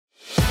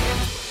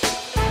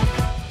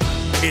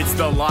It's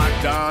the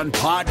Locked On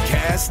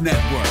Podcast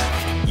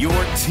Network, your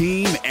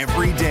team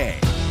every day.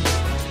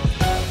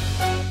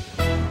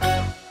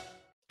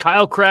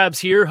 Kyle Krabs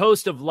here,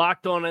 host of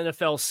Locked On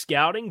NFL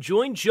Scouting.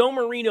 Join Joe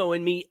Marino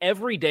and me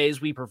every day as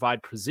we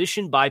provide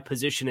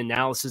position-by-position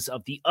analysis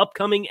of the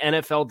upcoming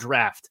NFL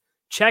Draft.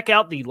 Check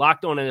out the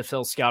Locked On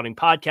NFL Scouting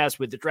podcast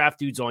with the Draft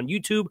Dudes on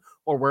YouTube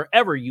or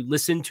wherever you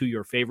listen to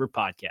your favorite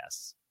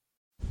podcasts.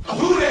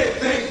 Who they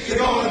think they're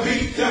gonna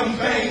beat them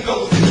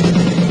Bengals?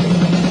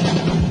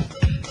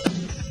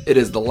 It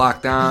is the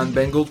Locked On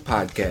Bengals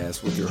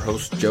podcast with your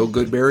hosts Joe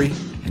Goodberry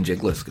and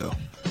Jake Lisco.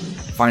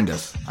 Find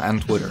us on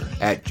Twitter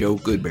at Joe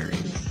Goodberry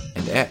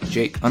and at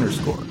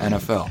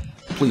Jake_NFL.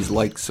 Please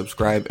like,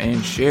 subscribe,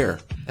 and share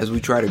as we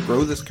try to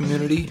grow this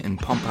community and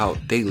pump out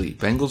daily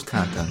Bengals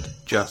content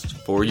just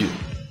for you. Who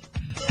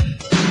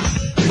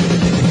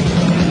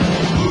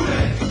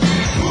they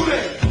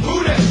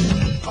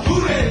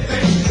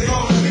think they're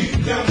gonna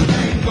beat them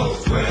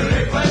Bengals? Where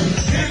they play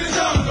in the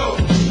jungle.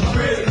 I'm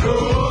ready to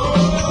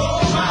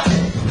roll my.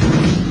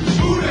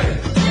 Who they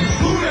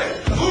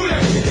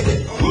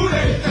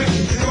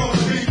think they're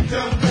gonna beat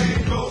them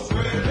Bengals?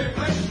 Where they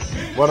play.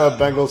 What up,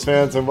 Bengals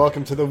fans, and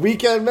welcome to the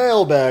Weekend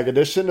Mailbag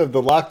edition of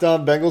the Locked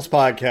On Bengals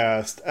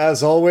podcast.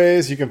 As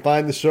always, you can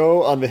find the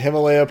show on the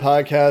Himalaya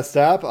Podcast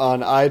app,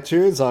 on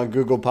iTunes, on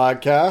Google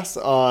Podcasts,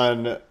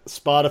 on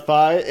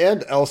Spotify,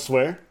 and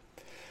elsewhere.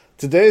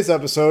 Today's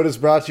episode is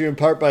brought to you in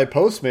part by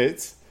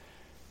Postmates.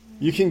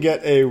 You can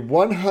get a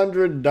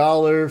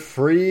 $100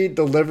 free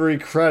delivery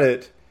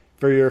credit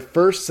for your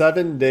first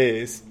 7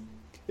 days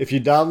if you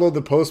download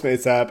the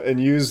Postmates app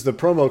and use the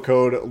promo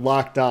code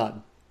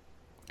LOCKEDON.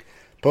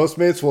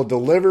 Postmates will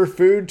deliver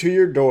food to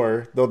your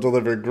door. They'll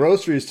deliver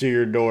groceries to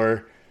your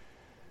door.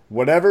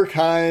 Whatever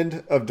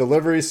kind of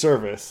delivery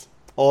service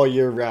all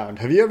year round.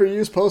 Have you ever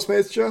used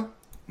Postmates, Joe?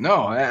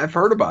 No, I've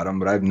heard about them,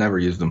 but I've never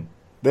used them.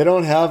 They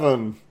don't have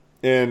them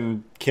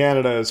in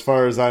Canada as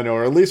far as I know,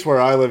 or at least where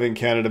I live in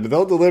Canada. But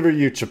they'll deliver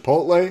you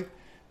Chipotle.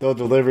 They'll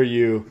deliver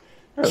you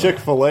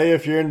Chick-fil-A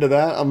if you're into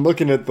that. I'm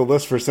looking at the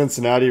list for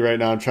Cincinnati right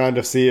now. I'm trying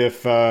to see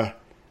if I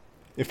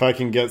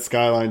can get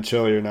Skyline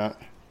Chili or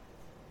not.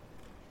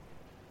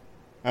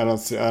 I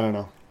don't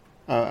know.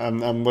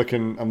 I'm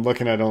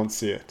looking. I don't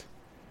see it.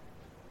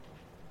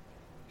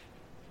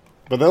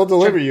 But they'll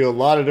deliver you a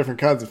lot of different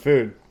kinds of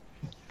food.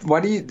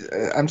 Why do you?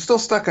 I'm still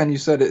stuck on you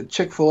said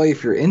Chick-fil-A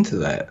if you're into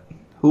that.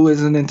 Who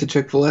isn't into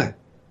Chick-fil-A?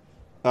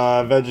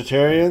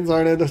 Vegetarians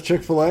aren't into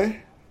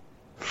Chick-fil-A.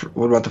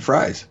 What about the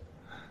fries?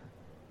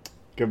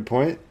 Good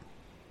point.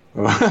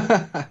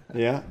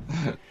 Yeah.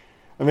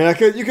 I mean,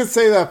 you could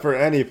say that for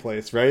any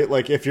place, right?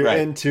 Like if you're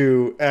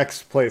into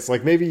X place,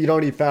 like maybe you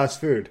don't eat fast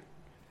food.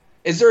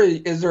 Is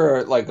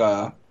there like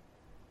a,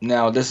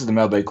 now this is the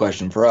mailbag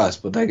question for us,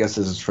 but I guess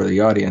this is for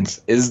the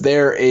audience. Is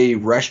there a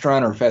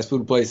restaurant or fast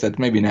food place that's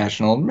maybe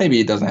national? Maybe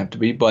it doesn't have to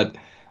be, but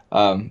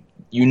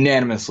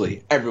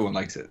unanimously everyone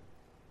likes it?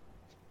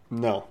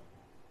 No.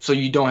 So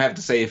you don't have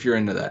to say if you're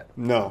into that?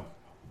 No.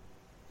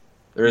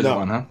 There isn't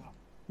one, huh?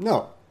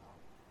 No.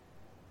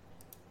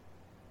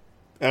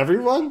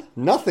 Everyone?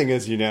 Nothing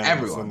is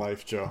unanimous in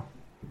life, Joe.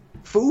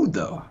 Food,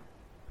 though.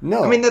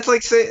 No. I mean, that's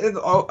like say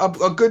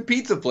a good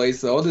pizza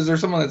place, though. Is there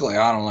someone that's like,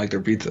 I don't like their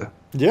pizza?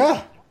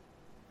 Yeah.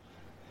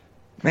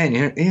 Man,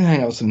 you hang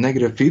out with some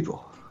negative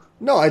people.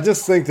 No, I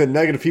just think that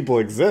negative people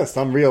exist.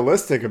 I'm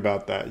realistic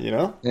about that, you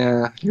know?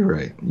 Yeah, you're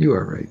right. You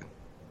are right.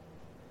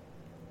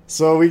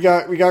 So we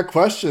got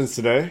questions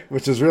today,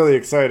 which is really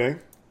exciting.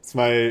 It's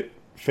my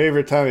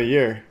favorite time of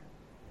year.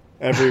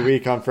 Every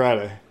week on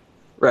Friday.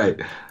 Right.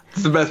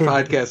 It's the best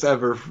podcast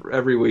ever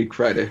every week,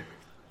 Friday.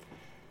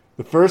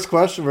 The first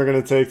question we're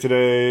going to take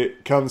today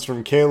comes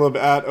from Caleb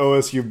at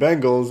OSU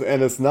Bengals,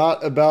 and it's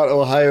not about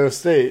Ohio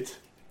State,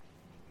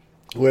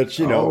 which,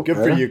 good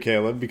for you,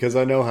 Caleb, because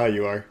I know how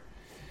you are.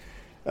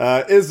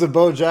 Is the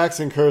Bo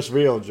Jackson curse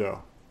real,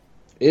 Joe?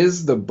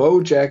 Is the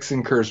Bo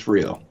Jackson curse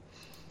real?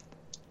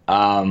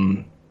 I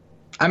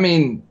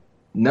mean,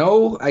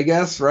 no, I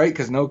guess, right?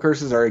 Because no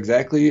curses are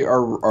exactly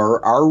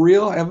are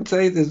real, I would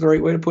say is the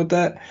right way to put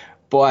that.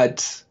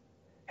 But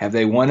have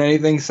they won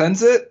anything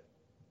since it?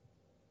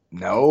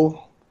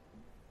 No.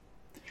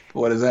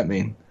 What does that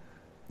mean?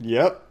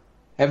 Yep.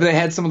 Have they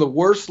had some of the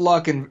worst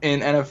luck in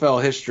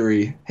NFL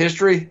history?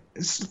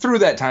 It's through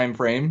that time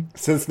frame.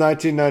 Since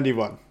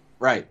 1991.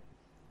 Right.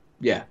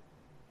 Yeah.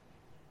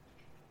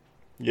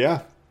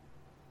 Yeah.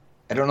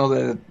 I don't know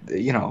that,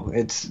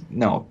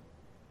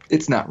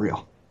 it's not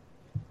real.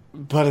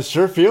 But it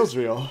sure feels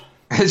real.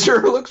 It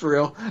sure looks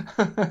real.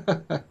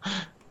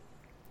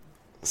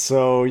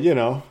 So,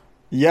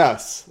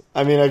 yes.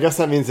 I mean, I guess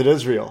that means it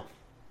is real.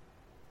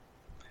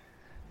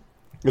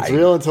 It's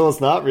real until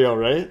it's not real,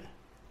 right?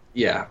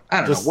 Yeah. I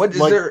don't know. What is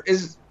there?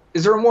 Is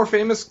there a more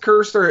famous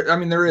curse? Or I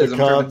mean, there is. The I'm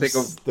Cubs, trying to think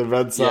of the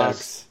Red Sox.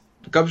 Yes.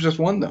 The Cubs just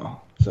won, though.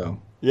 So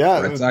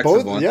yeah, Red Sox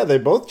have won. Yeah, they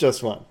both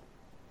just won.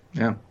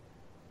 Yeah.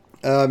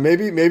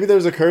 Maybe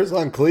there's a curse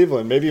on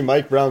Cleveland. Maybe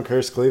Mike Brown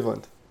cursed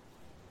Cleveland.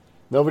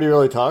 Nobody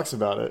really talks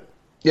about it.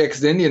 Yeah,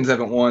 because the Indians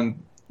haven't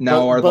won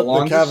now. But the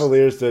longest. The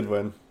Cavaliers did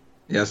win.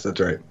 Yes,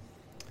 that's right.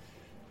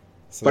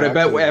 So But I not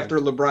bet Cleveland. after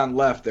LeBron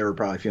left, they were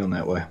probably feeling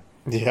that way.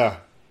 Yeah.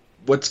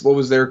 What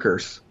was their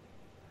curse?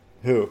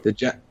 Who?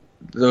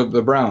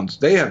 The Browns.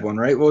 They had one,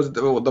 right? What was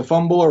it, the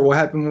fumble or what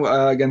happened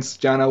against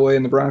John Elway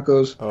and the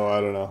Broncos? Oh,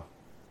 I don't know.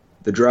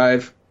 The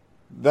drive.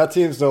 That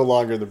team's no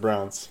longer the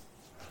Browns.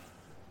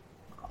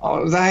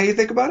 Oh, is that how you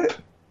think about it?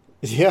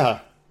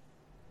 Yeah.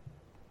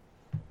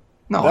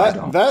 No, I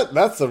don't.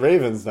 That's the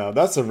Ravens now.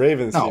 That's the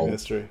Ravens No. team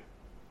history.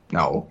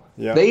 No.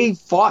 Yeah. They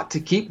fought to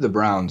keep the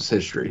Browns'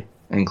 history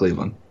in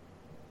Cleveland.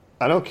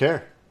 I don't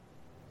care.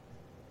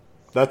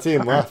 That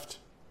team left.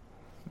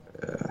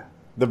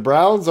 The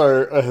Browns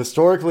are a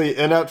historically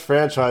inept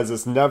franchise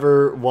that's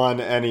never won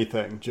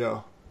anything,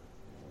 Joe.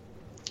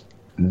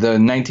 The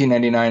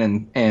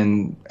 1999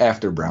 and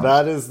after Browns.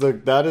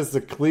 That is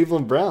the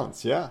Cleveland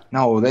Browns, yeah.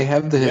 No, they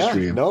have the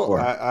history. Yeah, of no, before.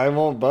 I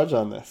won't budge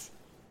on this.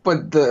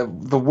 But the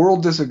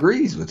world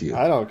disagrees with you.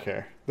 I don't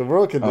care. The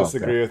world can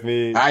disagree with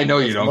me. I know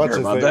you as don't much care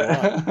as about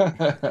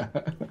they want.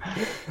 that.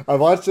 I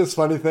watched this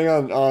funny thing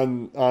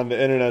on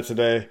the internet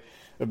today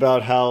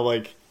about how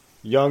like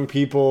young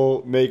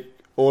people make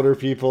older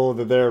people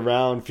that they're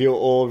around feel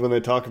old when they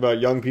talk about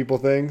young people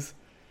things.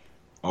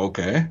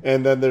 Okay.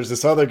 And then there's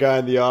this other guy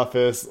in the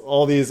office.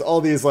 All these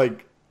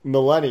like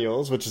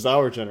millennials, which is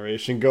our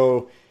generation,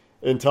 go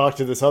and talk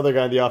to this other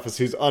guy in the office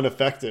who's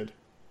unaffected.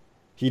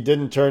 He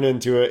didn't turn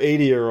into an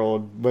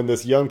 80-year-old when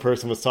this young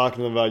person was talking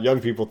to them about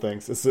young people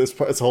things. It's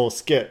a whole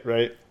skit,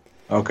 right?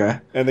 Okay.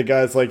 And the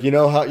guy's like, you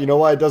know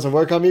why it doesn't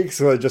work on me?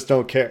 Because I just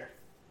don't care.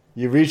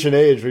 You reach an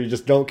age where you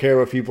just don't care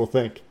what people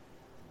think.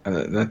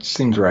 That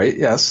seems right.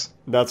 Yes.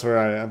 That's where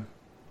I am.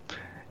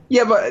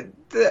 Yeah, but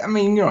I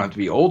mean, you don't have to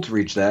be old to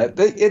reach that.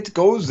 It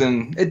goes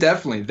in. It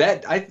definitely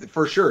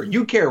for sure.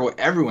 You care what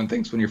everyone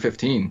thinks when you're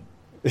 15,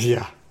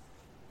 Yeah.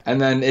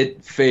 and then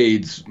it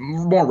fades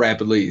more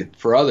rapidly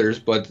for others,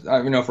 but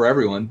for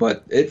everyone.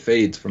 But it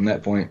fades from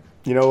that point.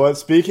 You know what?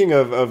 Speaking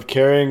of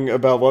caring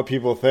about what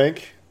people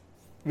think,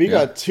 we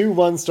got 2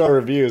 1-star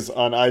reviews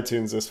on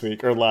iTunes this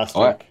week or last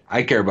week.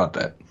 I care about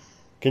that.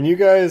 Can you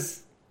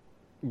guys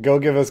go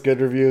give us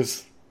good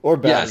reviews or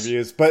bad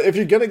reviews? But if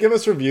you're gonna give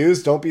us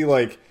reviews, don't be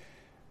like,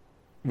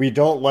 we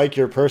don't like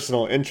your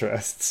personal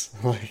interests.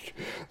 Like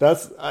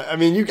that's. I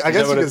mean, I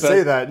guess you can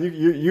say that.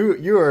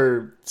 You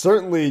are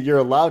certainly you're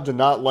allowed to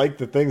not like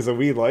the things that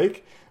we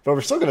like, but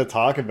we're still gonna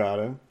talk about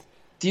them.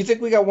 Do you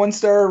think we got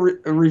 1-star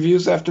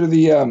reviews after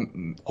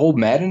the whole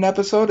Madden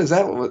episode? Is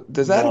that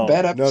a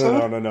bad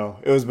episode? No.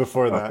 It was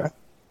before that.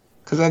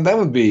 Because that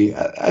would be,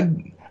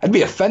 I'd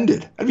be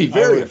offended. I'd be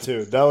very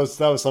offended. too. That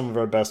was some of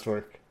our best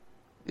work.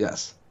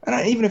 Yes,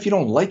 and even if you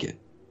don't like it,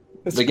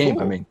 It's the game.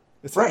 cool. I mean,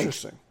 It's right.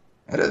 interesting.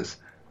 It is.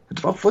 It's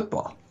about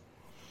football.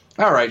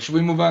 All right, should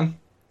we move on?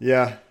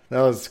 Yeah,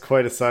 that was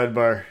quite a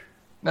sidebar.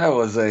 That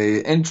was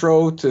a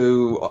intro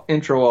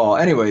all.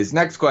 Anyways,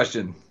 next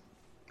question.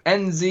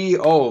 NZ.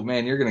 Oh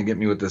man, you're gonna get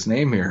me with this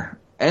name here.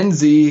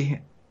 NZ.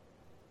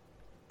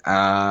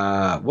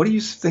 What do you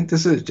think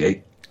this is,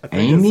 Jake? I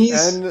think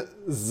Amy's?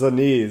 it's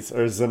Zaniz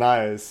or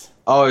Zanais.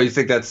 Oh, you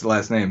think that's the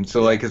last name?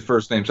 So like his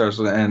first name starts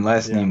with an N,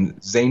 last name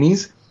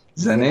Zanies?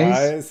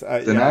 Zanais?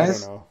 I don't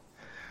know.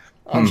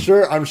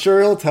 I'm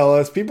sure he'll tell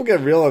us. People get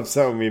real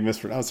upset when we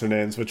mispronounce their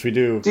names, which we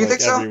do you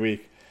think so? every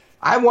week.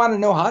 I want to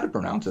know how to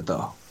pronounce it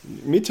though.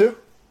 Me too.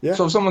 Yeah.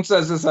 So if someone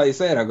says this is how you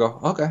say it, I go,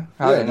 okay.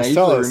 Just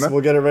tell us.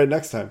 We'll get it right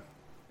next time.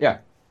 Yeah.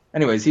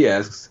 Anyways, he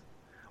asks,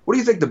 what do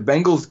you think the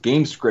Bengals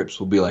game scripts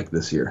will be like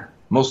this year?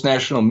 Most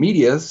national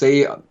media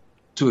say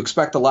to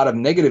expect a lot of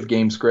negative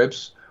game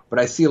scripts, but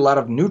I see a lot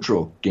of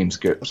neutral game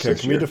scripts. Okay,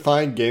 can we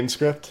define game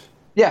script?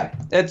 Yeah,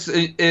 it's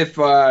if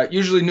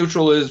usually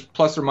neutral is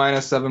plus or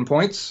minus 7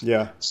 points.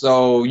 Yeah.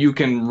 So you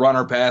can run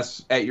or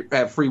pass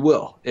at free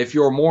will. If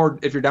you're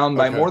down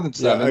by more than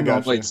 7,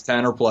 normally it's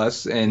 10 or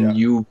plus, and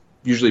you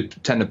usually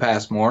tend to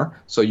pass more.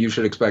 So you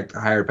should expect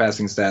higher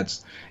passing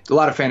stats. A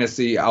lot of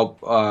fantasy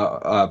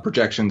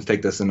projections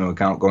take this into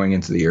account going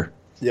into the year.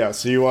 Yeah,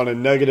 so you want a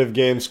negative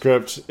game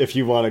script if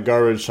you want a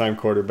garbage time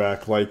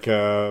quarterback like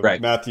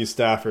Matthew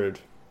Stafford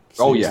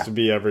seems to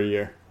be every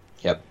year.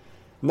 Yep.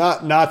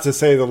 Not to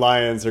say the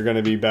Lions are going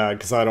to be bad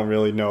because I don't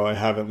really know. I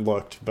haven't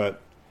looked,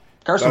 but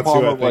Carson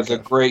Palmer was a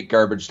great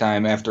garbage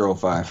time after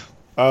 05.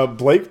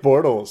 Blake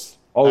Bortles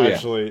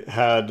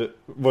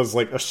was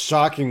like a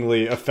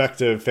shockingly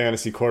effective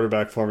fantasy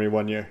quarterback for me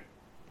one year.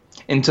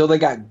 Until they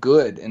got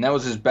good, and that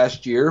was his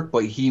best year,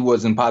 but he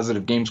was in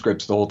positive game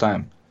scripts the whole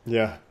time.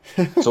 Yeah.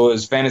 So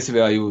his fantasy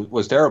value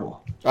was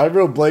terrible. I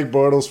wrote Blake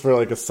Bortles for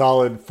like a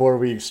solid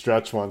 4-week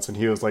stretch once, and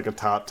he was like a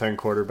top 10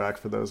 quarterback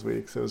for those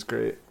weeks. It was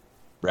great.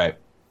 Right.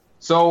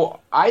 So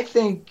I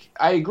think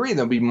I agree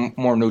there'll be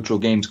more neutral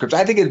game scripts.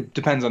 I think it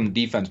depends on the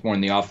defense more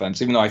than the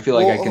offense, even though I feel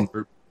like I can.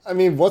 I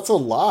mean, what's a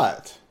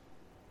lot?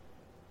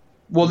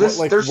 Well, what's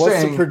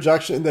the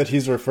projection that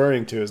he's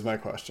referring to is my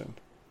question.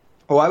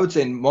 Well, I would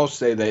say most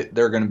say that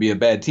they're going to be a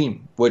bad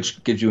team,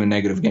 which gives you a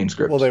negative game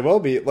script. Well, they will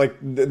be. Like,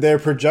 they're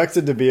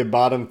projected to be a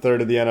bottom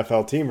third of the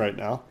NFL team right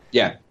now.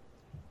 Yeah.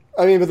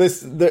 I mean,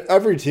 but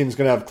every team's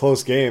going to have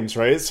close games,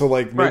 right? So,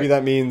 like, maybe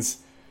that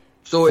means...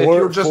 So if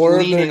you're just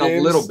leaning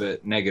a little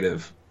bit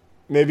negative.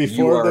 maybe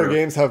 4 of their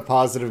games have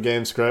positive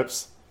game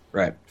scripts.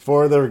 Right.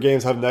 4 of their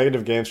games have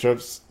negative game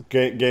scripts,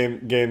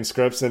 game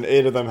scripts, and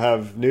 8 of them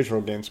have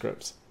neutral game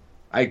scripts.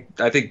 I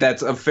think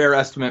that's a fair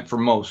estimate for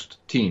most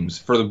teams,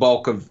 for the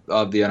bulk of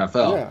the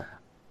NFL. Yeah.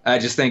 I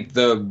just think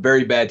the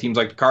very bad teams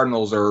like the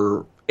Cardinals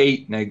will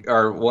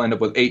end up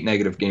with 8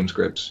 negative game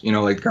scripts,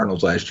 like the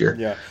Cardinals last year.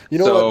 Yeah. You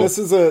know what?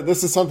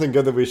 This is something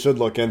good that we should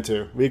look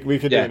into. We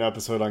could do an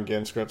episode on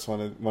game scripts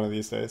one of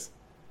these days.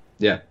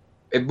 Yeah.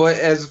 But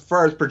as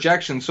far as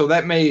projections, so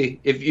that may,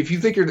 if you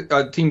think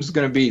your team's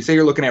going to be, say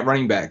you're looking at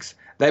running backs,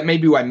 that may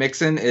be why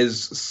Mixon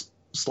is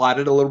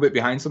slotted a little bit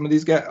behind some of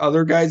these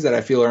other guys that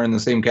I feel are in the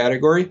same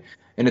category.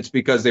 And it's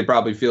because they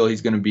probably feel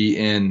he's going to be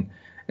in,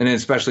 and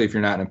especially if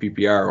you're not in a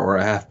PPR or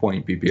a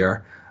half-point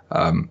PPR,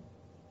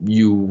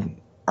 you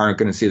aren't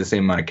going to see the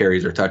same amount of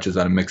carries or touches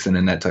on a Mixon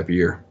in that type of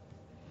year.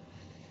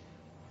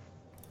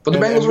 But the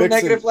Bengals were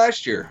negative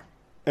last year.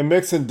 And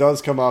Mixon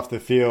does come off the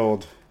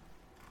field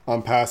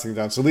on passing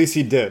down. So at least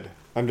he did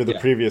under the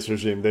previous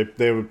regime.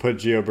 They would put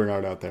Gio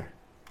Bernard out there.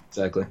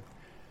 Exactly.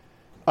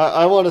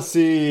 I want to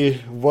see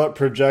what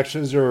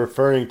projections you're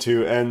referring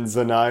to. And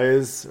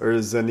Zanais or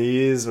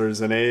Zaniz or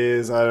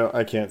Zanais.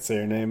 I can't say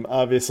your name,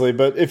 obviously.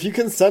 But if you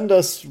can send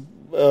us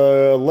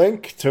a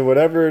link to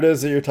whatever it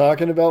is that you're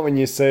talking about when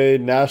you say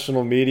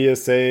national media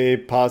say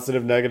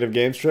positive, negative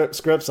game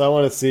scripts, I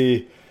want to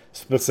see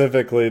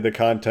specifically the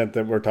content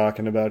that we're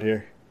talking about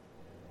here.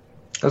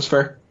 That's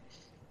fair.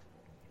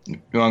 You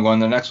want to go on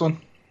to the next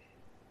one?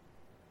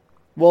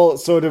 Well,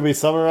 so did we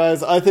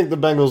summarize? I think the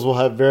Bengals will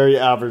have very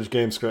average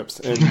game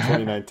scripts in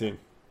 2019.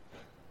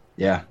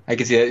 Yeah, I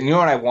can see that. You know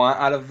what I want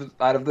out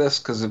of this,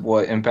 because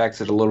what impacts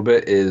it a little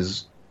bit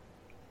is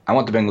I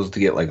want the Bengals to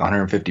get like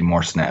 150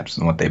 more snaps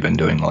than what they've been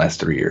doing the last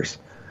 3 years.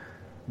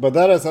 But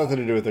that has nothing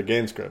to do with their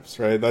game scripts,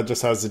 right? That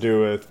just has to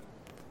do with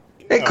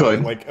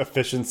like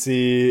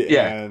efficiency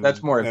and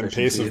that's more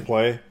efficiency. And pace of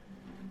play.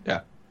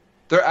 Yeah.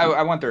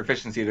 I want their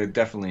efficiency to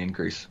definitely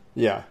increase.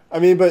 Yeah. I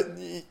mean, but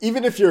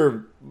even if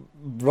you're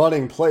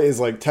running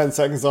plays like 10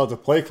 seconds off the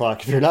play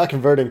clock, if you're not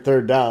converting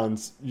third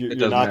downs, you're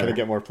not going to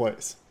get more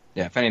plays.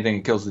 Yeah, if anything,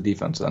 it kills the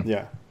defense then.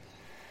 Yeah.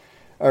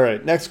 All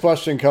right, next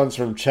question comes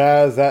from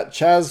Chaz.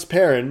 Chaz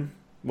Perrin.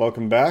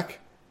 Welcome back,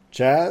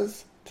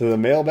 Chaz, to the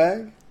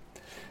mailbag.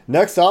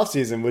 Next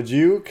offseason, would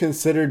you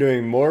consider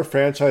doing more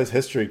franchise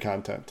history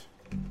content?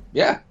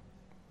 Yeah,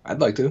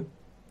 I'd like to.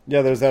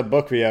 Yeah, there's that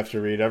book we have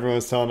to read.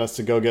 Everyone's telling us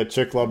to go get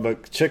Chick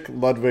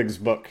Ludwig's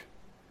book.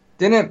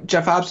 Didn't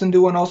Jeff Hobson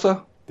do one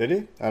also? Did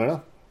he? I don't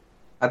know.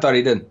 I thought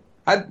he did.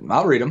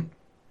 I'll read them.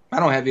 I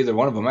don't have either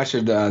one of them. I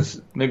should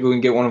maybe we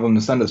can get one of them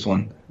to send us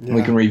one. Yeah. And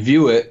we can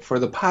review it for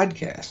the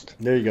podcast.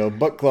 There you go.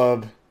 Book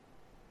club.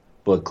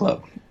 Book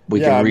club.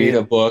 We can read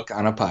a book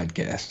on a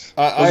podcast.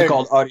 Those are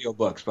called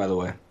audiobooks, by the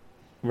way.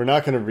 We're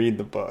not going to read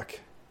the book.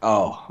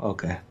 Oh,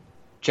 okay.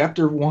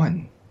 Chapter 1,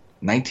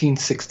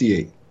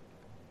 1968.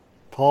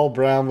 Paul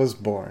Brown was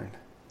born.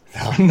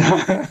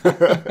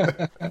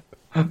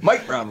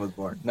 Mike Brown was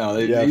born. No,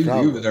 he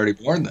was already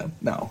born then.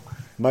 No.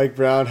 Mike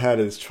Brown had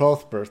his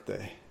 12th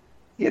birthday.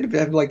 He had to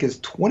have like his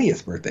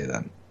 20th birthday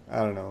then. I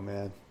don't know,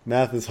 man.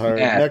 Math is hard.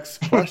 Next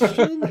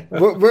question.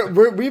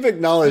 We've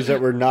acknowledged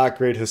that we're not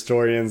great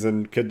historians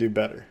and could do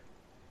better.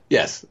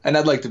 Yes, and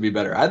I'd like to be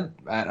better.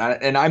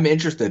 And I'm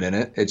interested in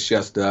it. It's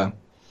just, I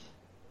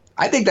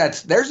think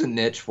there's a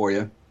niche for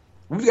you.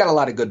 We've got a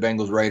lot of good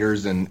Bengals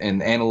writers and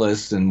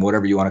analysts and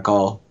whatever you want to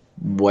call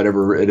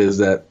whatever it is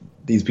that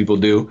these people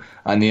do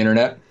on the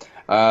internet.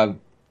 A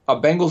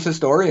Bengals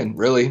historian,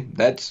 really.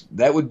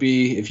 That would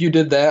be, if you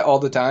did that all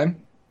the time,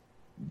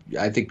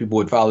 I think people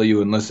would follow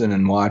you and listen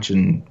and watch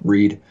and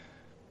read.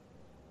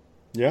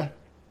 Yeah.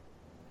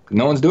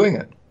 No one's doing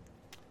it.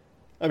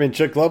 I mean,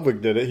 Chick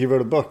Ludwig did it. He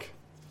wrote a book.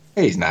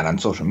 Hey, he's not on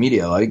social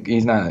media. Like,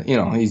 he's not,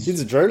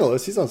 He's a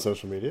journalist. He's on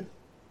social media.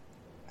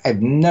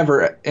 I've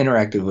never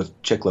interacted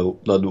with Chick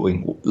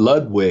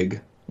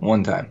Ludwig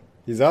one time.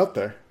 He's out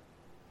there.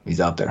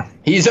 He's out there.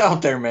 He's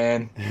out there,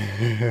 man.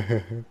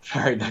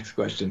 All right, next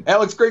question.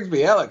 Alex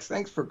Grigsby. Alex,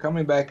 thanks for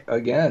coming back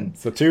again.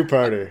 It's a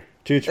two-parter.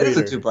 It is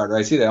a two-parter.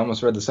 I see that. I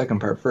almost read the second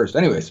part first.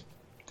 Anyways,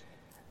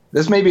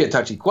 this may be a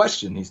touchy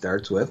question, he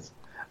starts with.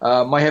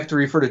 Might have to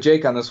refer to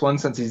Jake on this one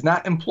since he's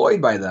not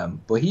employed by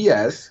them. But he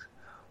asks,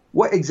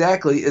 what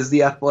exactly is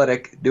The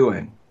Athletic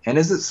doing? And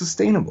is it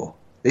sustainable?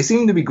 They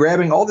seem to be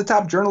grabbing all the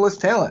top journalist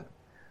talent.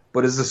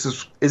 But is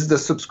the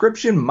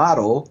subscription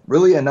model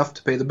really enough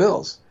to pay the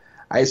bills?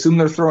 I assume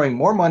they're throwing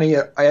more money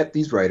at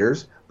these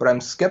writers, but I'm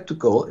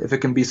skeptical if it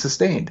can be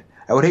sustained.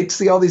 I would hate to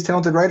see all these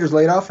talented writers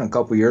laid off in a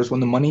couple of years when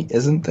the money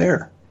isn't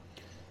there.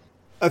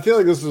 I feel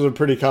like this is a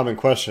pretty common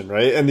question,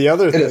 right? And the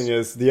other thing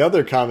is, the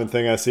other common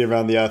thing I see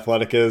around The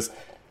Athletic is,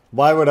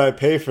 why would I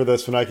pay for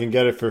this when I can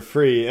get it for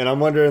free? And I'm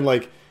wondering,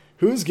 like,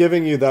 who's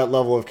giving you that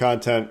level of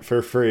content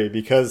for free?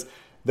 Because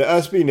the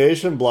SB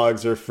Nation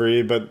blogs are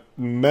free, but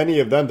many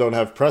of them don't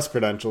have press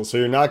credentials, so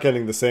you're not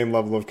getting the same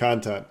level of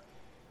content.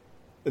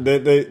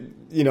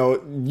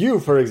 You,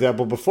 for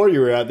example, before you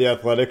were at The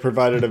Athletic,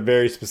 provided a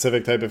very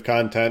specific type of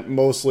content,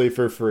 mostly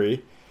for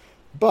free.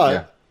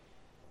 But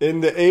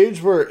in the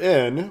age we're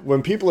in,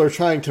 when people are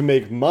trying to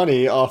make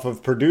money off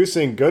of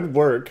producing good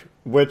work,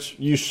 which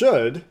you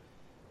should,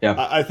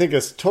 I think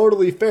it's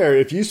totally fair.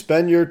 If you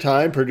spend your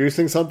time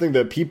producing something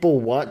that people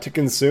want to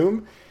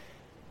consume,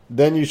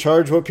 then you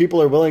charge what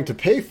people are willing to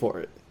pay for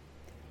it.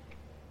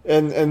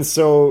 And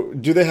so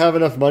do they have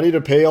enough money to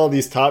pay all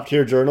these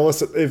top-tier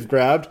journalists that they've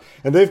grabbed?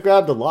 And they've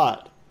grabbed a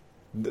lot.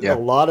 A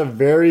lot of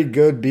very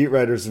good beat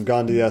writers have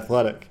gone to The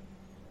Athletic.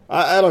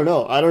 I don't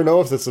know. I don't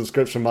know if the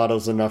subscription model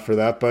is enough for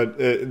that, but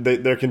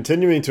they're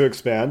continuing to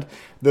expand.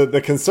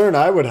 The concern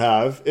I would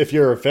have, if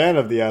you're a fan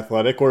of The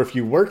Athletic or if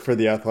you work for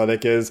The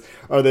Athletic, is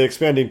are they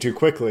expanding too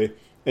quickly?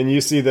 And you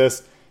see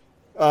this.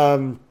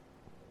 I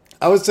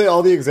would say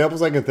all the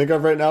examples I can think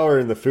of right now are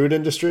in the food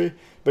industry,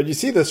 but you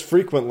see this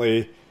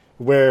frequently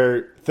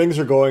where things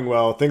are going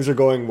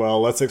well,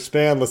 let's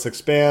expand,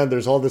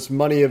 there's all this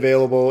money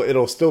available,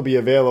 it'll still be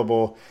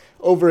available.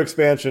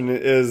 Overexpansion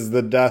is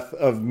the death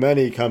of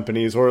many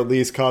companies, or at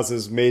least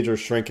causes major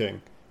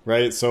shrinking,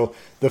 right? So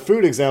the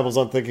food examples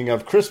I'm thinking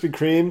of, Krispy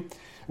Kreme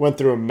went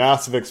through a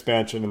massive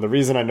expansion, and the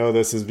reason I know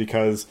this is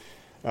because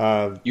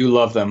you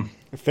love them.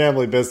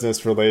 Family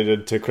business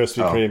related to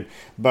Krispy Kreme,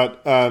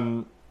 but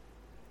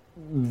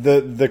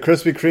the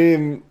Krispy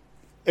Kreme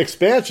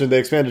expansion, they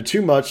expanded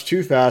too much,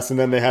 too fast, and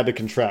then they had to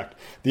contract.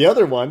 The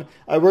other one,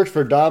 I worked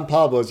for Don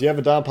Pablo's. You have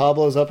a Don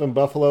Pablo's up in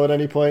Buffalo at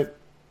any point?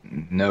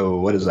 No,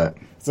 what is that?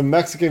 It's a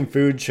Mexican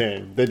food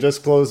chain. They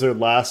just closed their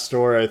last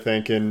store, I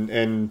think,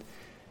 in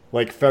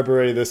like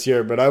February this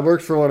year. But I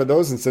worked for one of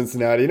those in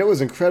Cincinnati, and it was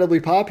incredibly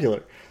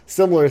popular.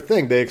 Similar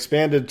thing. They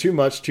expanded too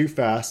much, too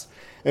fast.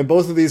 And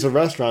both of these are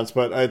restaurants,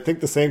 but I think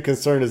the same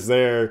concern is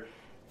there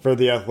for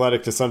The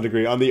Athletic to some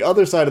degree. On the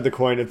other side of the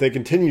coin, if they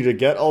continue to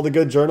get all the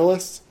good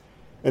journalists,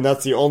 and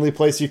that's the only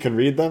place you can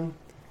read them,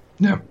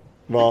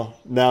 well,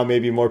 now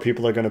maybe more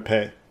people are going to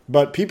pay.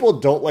 But people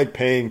don't like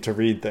paying to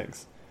read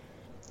things.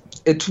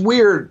 It's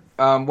weird.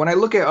 When I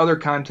look at other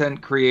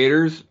content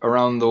creators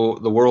around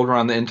the world,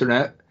 around the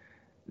internet,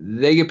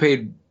 they get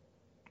paid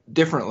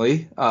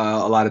differently.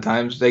 A lot of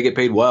times they get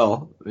paid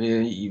well.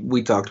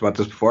 We talked about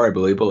this before, I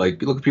believe, but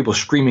like, you look at people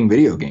streaming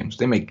video games,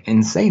 they make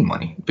insane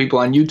money. People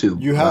on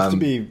YouTube. You have to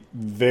be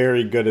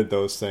very good at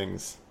those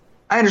things.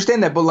 I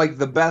understand that, but like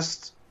the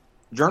best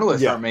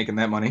journalists aren't making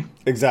that money.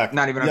 Exactly.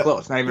 Not even a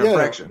close, not even a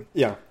fraction.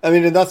 Yeah. I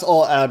mean, and that's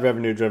all ad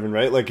revenue driven,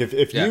 right? Like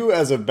if you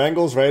as a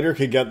Bengals writer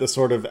could get the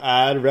sort of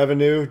ad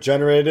revenue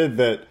generated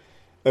that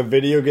a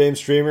video game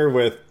streamer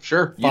with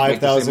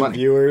 5,000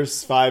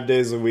 viewers 5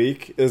 days a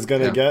week is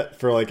going to get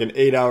for like an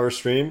 8-hour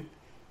stream,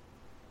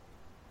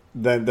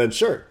 then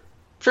sure.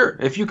 Sure.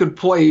 If you could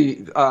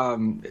play,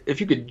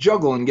 if you could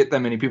juggle and get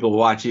that many people to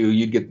watch you,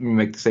 you'd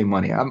make the same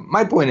money.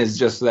 My point is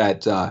just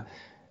that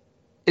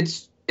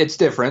it's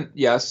different.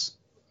 Yes.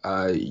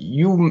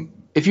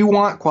 If you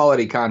want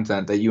quality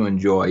content that you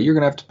enjoy, you're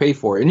going to have to pay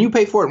for it. And you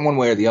pay for it in one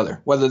way or the other,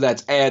 whether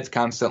that's ads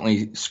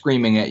constantly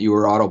screaming at you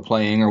or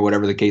auto-playing or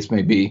whatever the case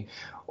may be,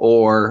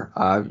 or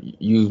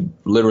you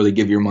literally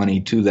give your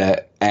money to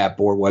that app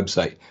or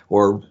website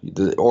or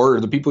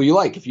the people you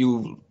like. If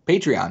you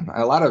Patreon,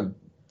 a lot of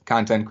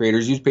content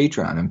creators use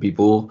Patreon, and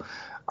people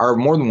are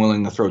more than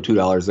willing to throw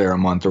 $2 there a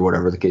month or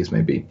whatever the case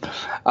may be.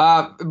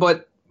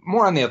 But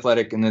more on The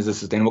Athletic and is it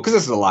sustainable? Because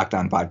this is a Locked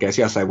On podcast.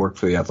 Yes, I work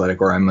for The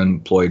Athletic or I'm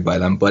employed by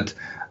them, but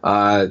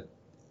I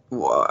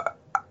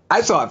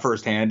saw it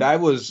firsthand. I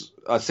was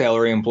a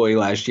salary employee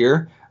last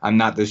year. I'm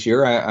not this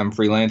year. I'm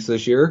freelance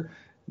this year.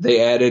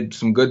 They added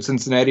some good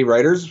Cincinnati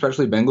writers,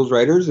 especially Bengals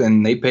writers,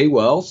 and they pay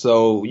well.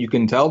 So you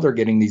can tell they're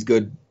getting these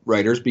good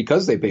writers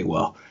because they pay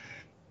well.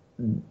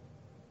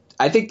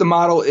 I think the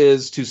model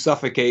is to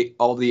suffocate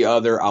all the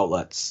other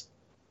outlets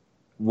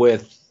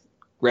with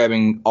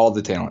grabbing all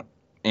the talent.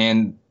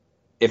 And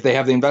if they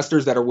have the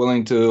investors that are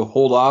willing to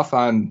hold off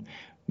on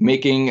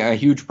making a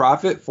huge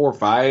profit for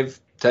 5,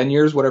 10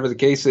 years, whatever the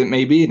case it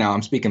may be. Now,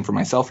 I'm speaking for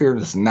myself here.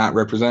 This is not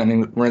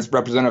representative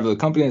of the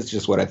company. It's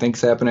just what I think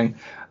is happening.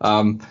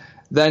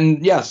 Then,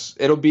 yes,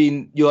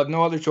 you'll have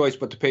no other choice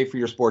but to pay for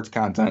your sports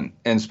content,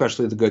 and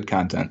especially the good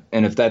content.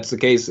 And if that's the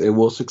case, it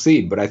will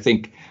succeed. But I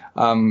think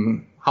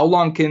how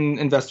long can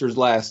investors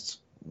last?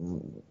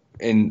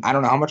 And I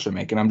don't know how much they're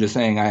making. I'm just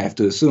saying I have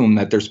to assume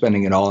that they're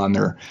spending it all on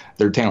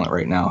their talent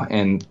right now.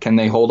 And can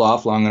they hold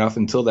off long enough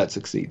until that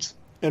succeeds?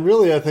 And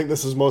really, I think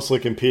this is mostly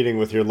competing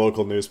with your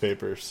local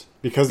newspapers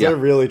because they're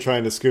really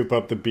trying to scoop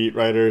up the beat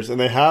writers. And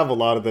they have a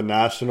lot of the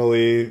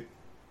nationally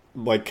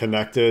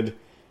connected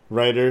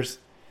writers.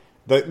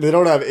 They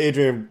don't have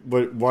Adrian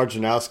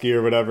Wojnarowski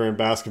or whatever in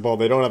basketball.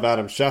 They don't have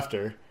Adam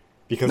Schefter.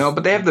 No,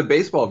 but they have the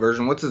baseball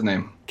version. What's his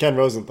name? Ken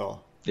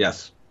Rosenthal.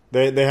 Yes.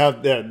 They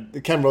have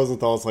Ken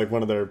Rosenthal is like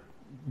one of their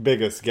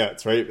biggest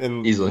gets, right?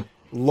 And easily.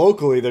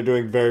 Locally, they're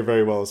doing very,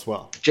 very well as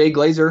well. Jay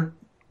Glazer.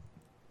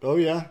 Oh,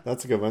 yeah.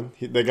 That's a good one.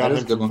 They got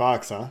him from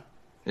Fox, huh?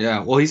 Yeah.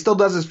 Well, he still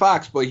does his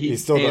Fox, but he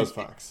still does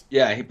Fox.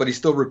 Yeah, but he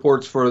still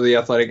reports for The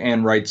Athletic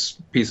and writes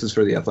pieces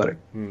for The Athletic.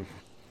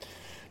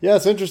 Yeah,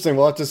 it's interesting.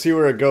 We'll have to see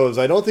where it goes.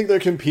 I don't think they're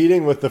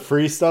competing with the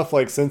free stuff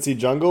like Cincy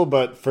Jungle,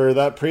 but for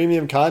that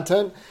premium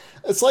content,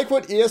 It's like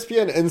what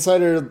ESPN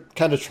Insider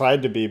kind of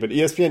tried to be, but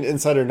ESPN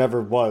Insider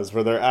never was,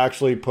 where they're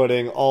actually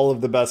putting all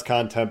of the best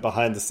content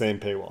behind the same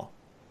paywall.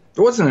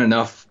 There wasn't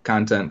enough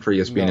content for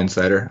ESPN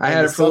Insider. I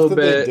had it for a little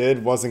bit. They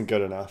did wasn't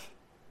good enough.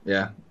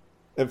 Yeah.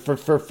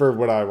 For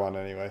what I want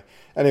anyway.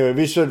 Anyway,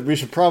 we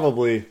should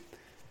probably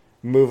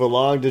move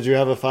along. Did you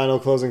have a final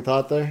closing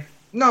thought there?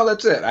 No,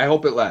 that's it. I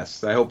hope it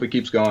lasts. I hope it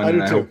keeps going,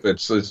 and I hope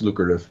it's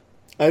lucrative.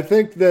 I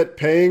think that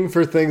paying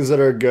for things that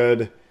are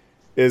good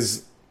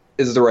is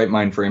the right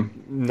mind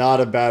frame.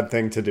 Not a bad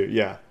thing to do.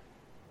 Yeah.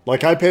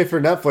 Like I pay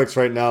for Netflix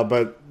right now,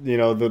 but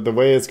the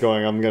way it's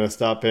going, I'm going to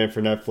stop paying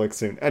for Netflix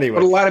soon. Anyway.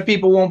 But a lot of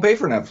people won't pay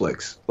for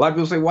Netflix. A lot of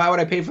people say, why would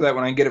I pay for that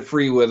when I can get it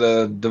free with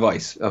a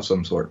device of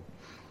some sort?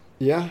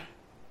 Yeah.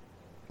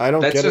 I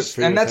don't get it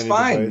free and with that's any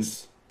fine.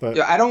 device, but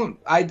yeah,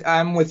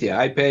 I'm with you.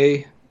 I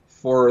pay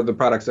for the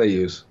products I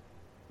use.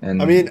 And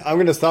I mean, I'm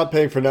going to stop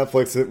paying for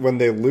Netflix when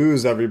they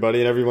lose everybody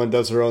and everyone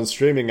does their own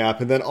streaming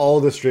app, and then all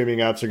the streaming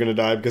apps are going to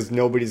die because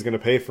nobody's going to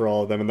pay for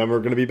all of them, and then we're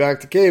going to be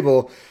back to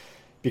cable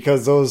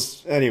because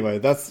those... Anyway,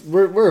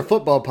 we're a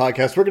football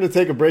podcast. We're going to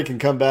take a break and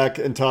come back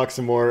and talk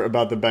some more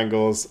about the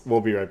Bengals.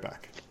 We'll be right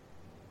back.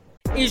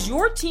 Is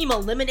your team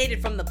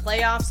eliminated from the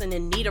playoffs and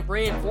in need of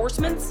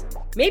reinforcements?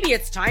 Maybe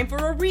it's time for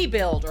a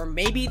rebuild, or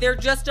maybe they're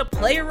just a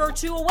player or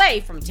two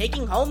away from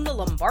taking home the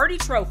Lombardi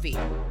Trophy.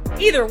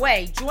 Either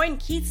way, join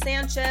Keith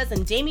Sanchez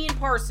and Damian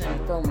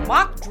Parson for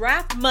Mock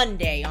Draft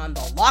Monday on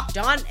the Locked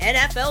On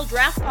NFL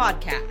Draft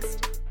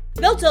Podcast.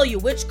 They'll tell you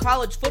which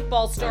college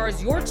football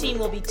stars your team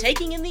will be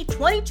taking in the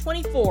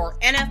 2024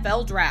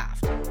 NFL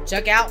Draft.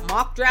 Check out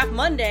Mock Draft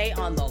Monday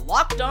on the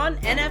Locked On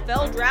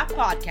NFL Draft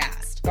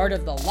Podcast, part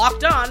of the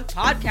Locked On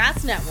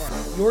Podcast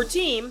Network. Your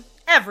team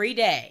every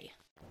day.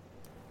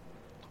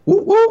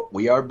 Woo woo!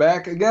 We are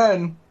back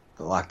again.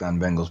 The Locked On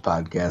Bengals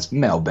podcast,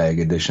 mailbag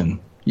edition.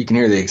 You can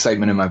hear the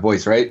excitement in my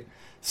voice, right?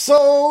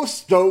 So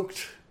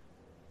stoked.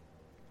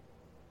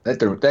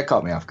 That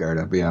caught me off guard,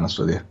 I'll be honest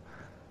with you.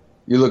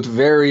 You looked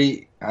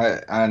very,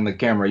 on the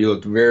camera, you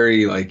looked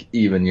very,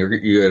 even.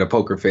 You had a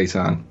poker face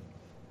on.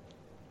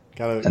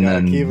 Gotta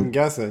keep them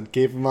guessing.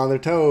 Keep them on their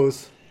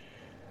toes.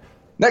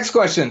 Next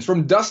question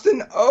from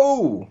Dustin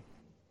O.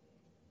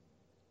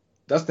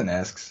 Dustin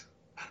asks,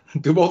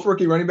 do both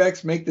rookie running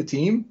backs make the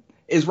team?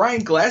 Is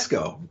Ryan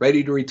Glasgow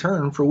ready to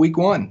return for week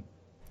 1?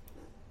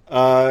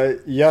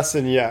 Yes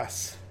and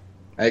yes.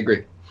 I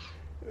agree.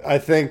 I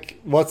think,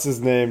 what's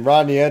his name?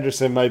 Rodney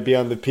Anderson might be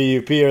on the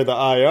PUP or the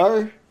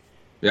IR.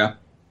 Yeah.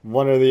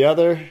 One or the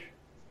other.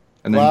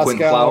 And then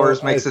Quentin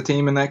Flowers makes the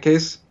team in that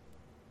case?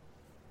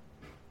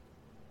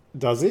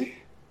 Does he?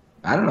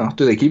 I don't know.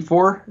 Do they keep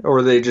 4? Or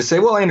do they just say,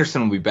 well,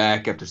 Anderson will be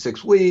back after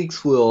 6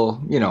 weeks. We'll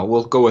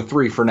go with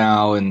 3 for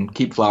now and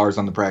keep Flowers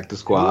on the practice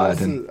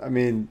squad. I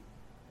mean,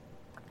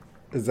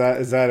 is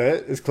that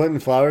it? Is Clinton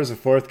Flowers the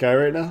 4th guy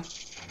right now?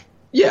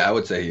 Yeah, I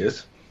would say he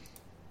is.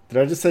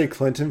 Did I just say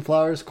Clinton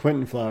Flowers?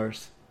 Quentin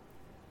Flowers.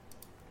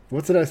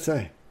 What did I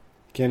say?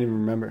 Can't even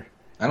remember.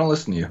 I don't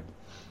listen to you.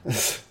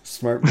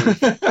 Smart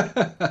move.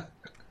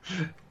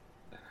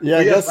 Yeah,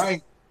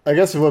 I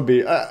guess it would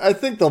be. I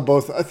think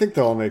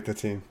they'll all make the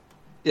team.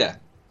 Yeah.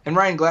 And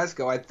Ryan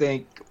Glasgow, I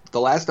think the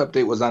last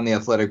update was on The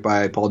Athletic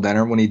by Paul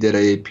Denner when he did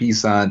a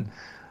piece on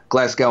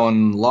Glasgow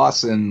and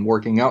Lawson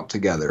working out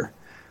together.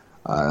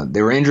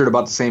 They were injured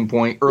about the same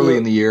point early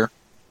in the year.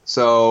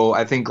 So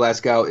I think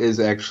Glasgow is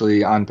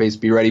actually on pace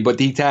to be ready. But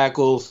D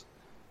tackles,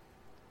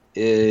 I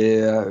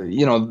don't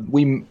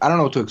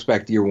know what to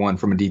expect year 1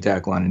 from a D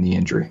tackle on a knee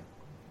injury.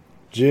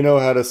 Gino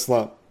had a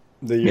slump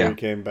the year he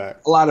came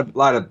back. A lot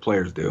of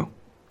players do.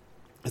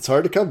 It's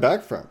hard to come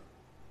back from.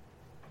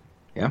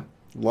 Yeah.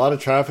 A lot of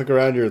traffic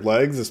around your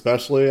legs,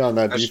 especially on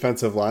that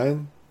defensive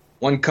line.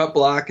 One cut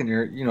block and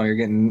you're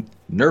getting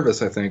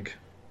nervous, I think.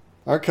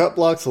 Are cut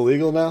blocks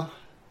illegal now?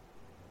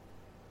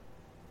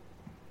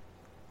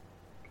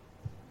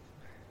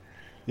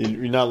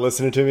 You're not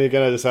listening to me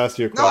again? I just asked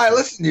you a question. No, I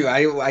listened to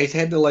you. I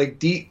had to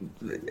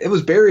it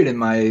was buried in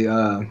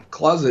my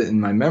closet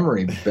in my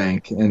memory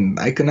bank, and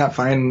I could not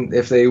find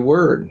if they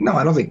were. No,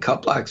 I don't think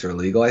cut blocks are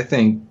illegal. I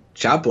think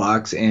chop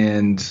blocks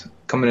and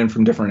coming in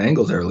from different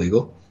angles are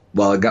illegal.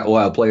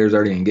 While players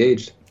already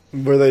engaged.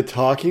 Were they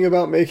talking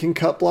about making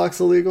cut blocks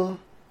illegal?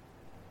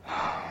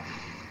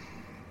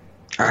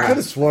 I could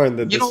have sworn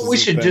that. You know what we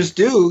should just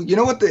do? You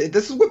know what?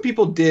 This is what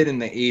people did in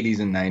the 80s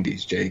and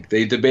 90s, Jake.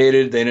 They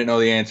debated. They didn't know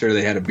the answer.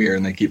 They had a beer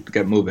and they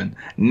kept moving.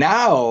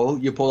 Now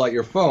you pull out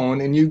your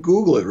phone and you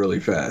Google it really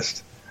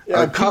fast.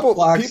 Yeah, cut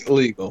blocks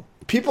illegal?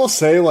 People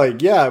say why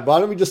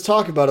don't we just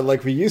talk about it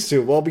like we used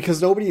to? Well,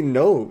 because nobody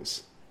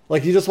knows.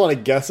 You just want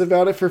to guess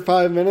about it for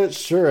 5 minutes?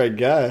 Sure, I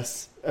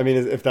guess. I mean,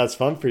 if that's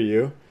fun for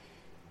you.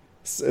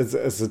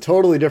 It's a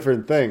totally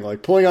different thing.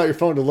 Pulling out your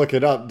phone to look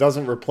it up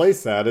doesn't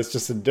replace that. It's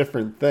just a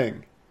different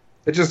thing.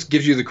 It just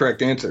gives you the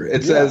correct answer.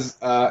 It says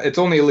it's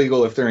only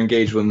illegal if they're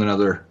engaged with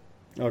another.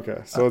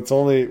 Okay, so it's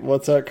only,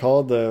 what's that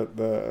called?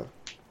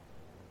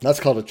 That's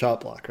called a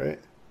chop block, right?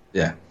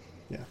 Yeah.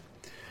 Yeah.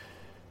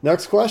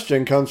 Next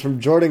question comes from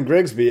Jordan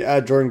Grigsby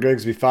at Jordan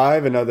Grigsby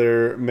 5,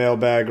 another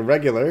mailbag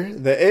regular.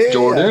 The AAF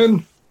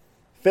Jordan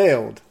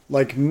failed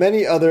like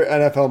many other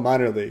NFL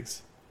minor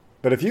leagues.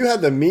 But if you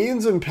had the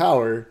means and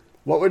power,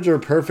 what would your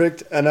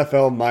perfect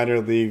NFL minor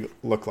league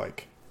look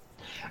like?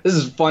 This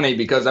is funny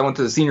because I went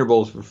to the Senior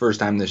Bowls for the first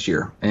time this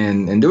year.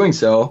 And in doing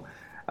so,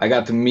 I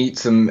got to meet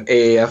some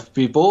AAF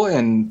people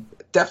and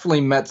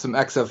definitely met some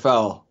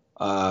XFL.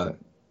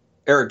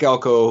 Eric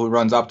Elko, who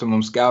runs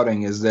Optimum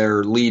Scouting, is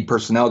their lead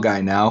personnel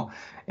guy now.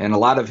 And a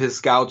lot of his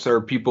scouts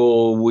are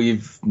people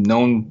we've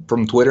known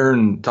from Twitter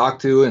and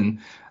talked to. And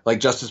like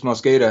Justice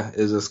Mosqueda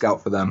is a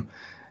scout for them.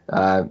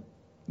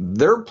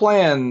 Their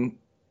plan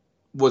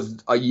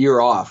was a year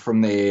off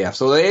from the AAF.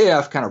 So the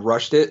AAF kind of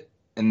rushed it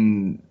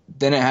and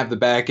didn't have the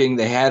backing.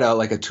 They had a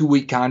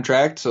 2-week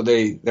contract. So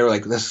they were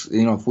like, this,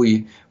 if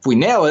we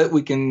nail it,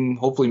 we can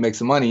hopefully make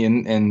some money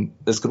and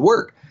this could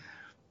work.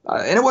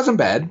 And it wasn't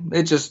bad.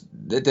 It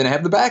didn't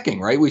have the backing,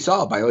 right? We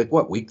saw by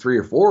week 3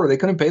 or 4, they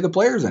couldn't pay the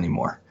players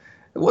anymore.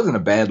 It wasn't a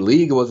bad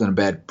league. It wasn't a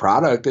bad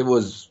product. It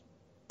was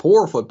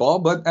poor football,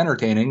 but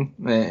entertaining.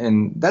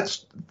 And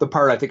that's the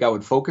part I think I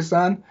would focus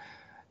on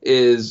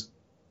is,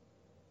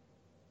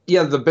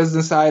 the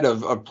business side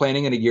of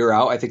planning it a year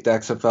out. I think the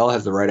XFL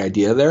has the right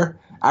idea there.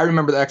 I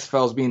remember the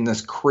XFL as being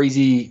this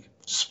crazy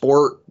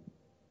sport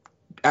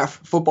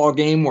football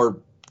game where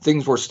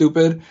things were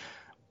stupid.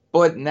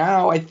 But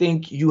now I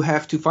think you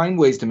have to find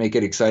ways to make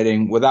it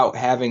exciting without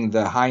having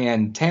the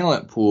high-end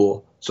talent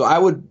pool. So I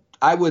would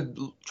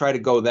try to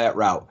go that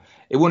route.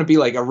 It wouldn't be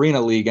like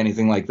Arena League,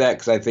 anything like that,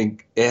 because I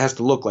think it has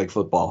to look like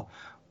football.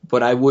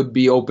 But I would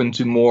be open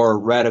to more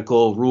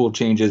radical rule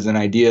changes and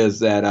ideas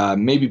that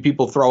maybe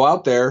people throw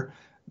out there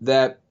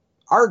that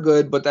are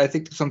good, but I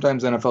think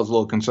sometimes NFL is a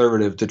little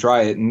conservative to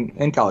try it,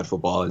 and college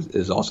football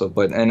is also.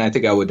 And I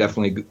think I would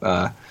definitely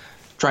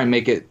try and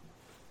make it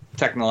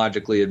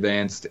technologically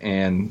advanced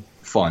and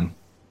fun.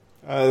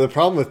 The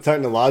problem with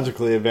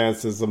technologically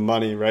advanced is the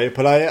money, right?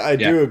 But I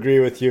do agree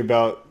with you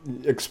about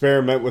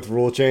experiment with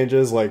rule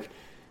changes, like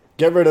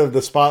get rid of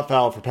the spot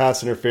foul for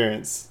pass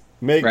interference.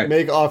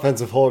 Make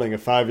offensive holding a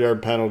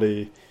 5-yard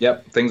penalty.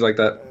 Yep, things like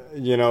that.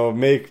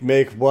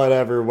 Make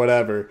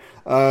whatever.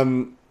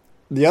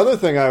 The other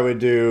thing I would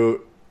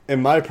do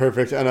in my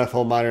perfect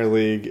NFL minor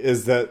league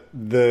is that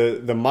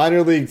the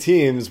minor league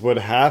teams would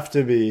have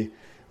to be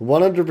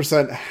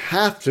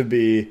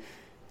 100%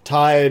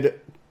 tied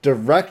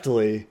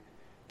directly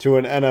to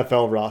an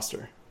NFL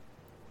roster.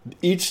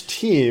 Each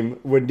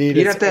team would need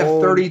You'd have to have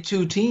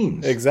 32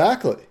 teams.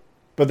 Exactly.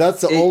 But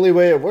that's the only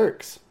way it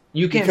works.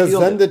 You can't because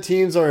then the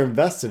teams are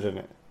invested in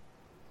it.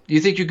 Do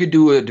you think you could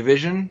do a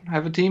division,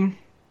 have a team?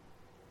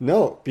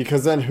 No,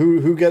 because then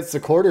who gets the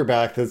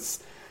quarterback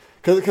that's...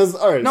 Because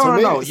all right,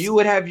 No. You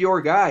would have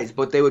your guys,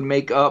 but they would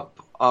make up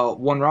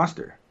one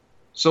roster.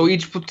 So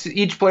each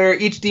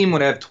team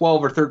would have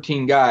 12 or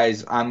 13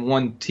 guys on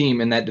one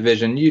team in that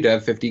division. You'd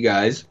have 50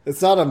 guys.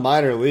 It's not a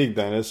minor league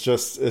then. It's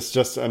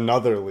just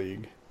another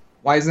league.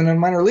 Why isn't it a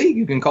minor league?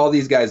 You can call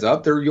these guys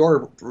up. Then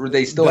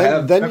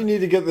you need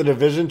to get the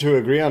division to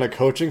agree on a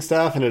coaching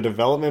staff and a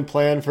development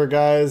plan for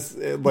guys.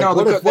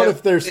 What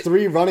if there's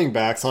 3 running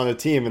backs on a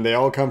team and they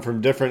all come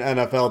from different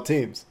NFL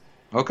teams?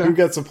 Okay. Who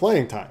gets the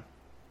playing time?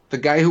 The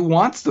guy who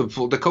wants the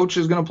coach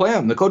is going to play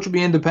him. The coach will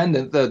be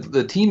independent.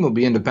 The team will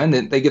be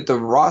independent. They get the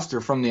roster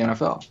from the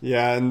NFL.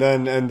 Yeah, and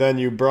then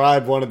you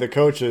bribe one of the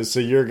coaches so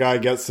your guy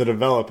gets to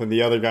develop and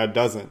the other guy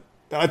doesn't.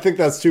 I think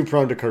that's too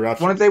prone to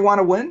corruption. Wouldn't they want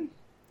to win?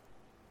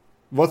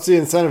 What's the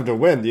incentive to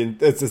win?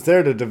 It's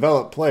there to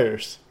develop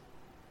players.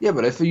 Yeah,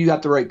 but if you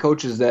got the right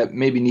coaches that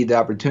maybe need the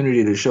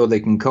opportunity to show they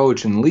can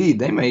coach and lead,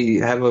 they may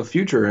have a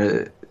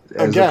future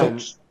as a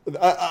coach.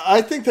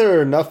 I think there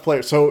are enough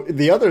players. So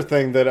the other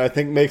thing that I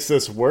think makes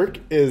this work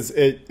is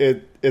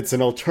it's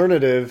an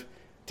alternative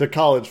to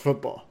college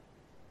football.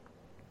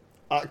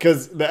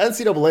 Because the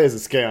NCAA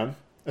is a scam.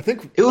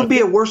 It would be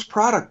a worse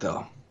product,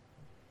 though.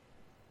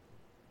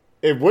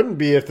 It wouldn't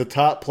be if the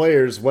top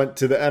players went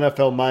to the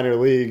NFL minor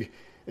league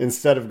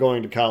instead of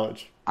going to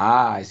college.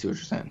 I see what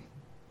you're saying.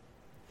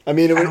 I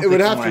mean, it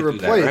would have to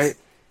replace. That, right?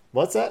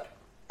 What's that?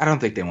 I don't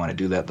think they want to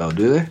do that, though,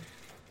 do they?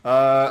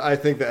 I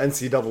think the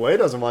NCAA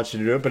doesn't want you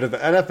to do it, but if the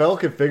NFL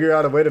could figure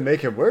out a way to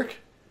make it work,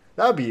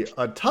 that would be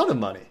a ton of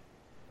money.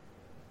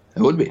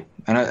 It would be.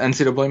 And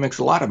NCAA makes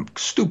a lot of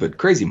stupid,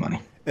 crazy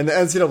money. And the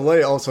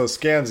NCAA also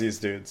scams these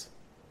dudes.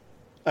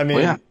 I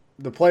mean,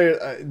 the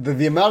player,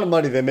 the amount of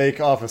money they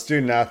make off of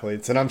student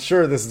athletes, and I'm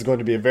sure this is going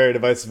to be a very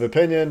divisive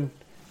opinion.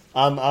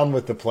 I'm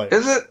with the players.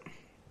 Is it?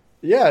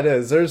 Yeah, it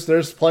is.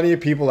 There's plenty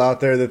of people out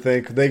there that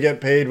think they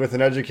get paid with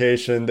an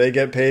education, they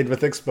get paid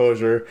with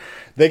exposure,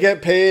 they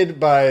get paid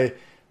by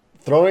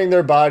throwing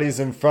their bodies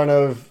in front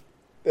of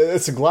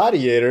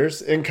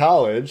gladiators in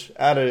college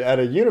at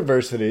a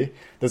university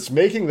that's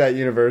making that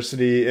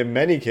university in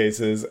many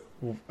cases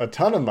a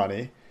ton of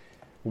money,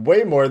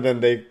 way more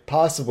than they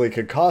possibly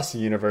could cost a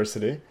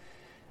university.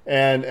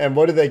 And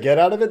what do they get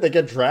out of it? They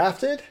get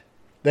drafted.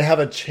 They have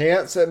a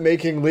chance at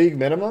making league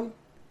minimum.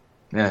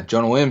 Yeah,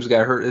 Jonah Williams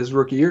got hurt his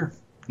rookie year.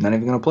 Not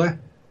even going to play.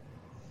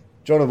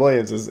 Jonah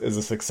Williams is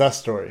a success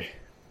story.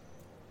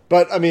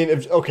 But, I mean,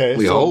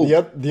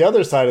 the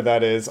other side of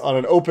that is, on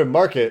an open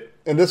market,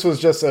 and this was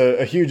just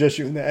a huge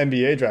issue in the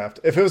NBA draft.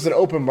 If it was an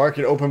open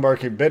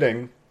market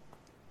bidding,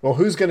 well,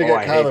 who's going to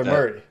get Kyler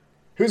Murray?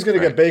 Who's going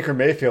to get Baker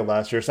Mayfield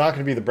last year? It's not going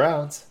to be the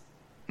Browns.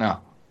 No,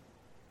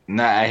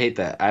 I hate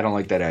that. I don't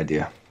like that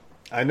idea.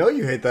 I know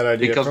you hate that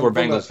idea. Because we're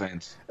Bengals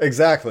fans.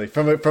 Exactly.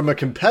 From a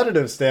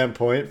competitive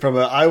standpoint, from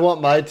a I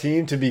want my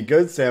team to be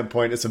good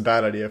standpoint, it's a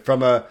bad idea.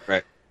 From a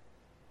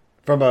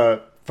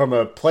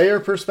player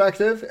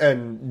perspective,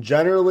 and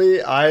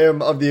generally I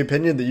am of the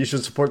opinion that you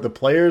should support the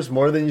players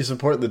more than you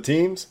support the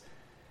teams,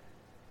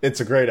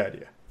 it's a great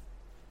idea.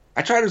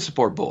 I try to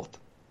support both.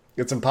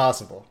 It's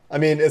impossible. I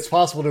mean, it's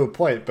possible to a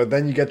point, but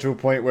then you get to a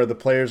point where the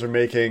players are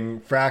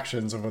making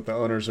fractions of what the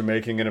owners are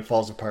making and it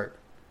falls apart.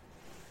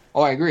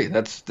 Oh, I agree.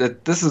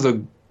 This is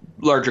a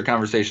larger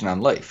conversation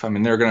on life. I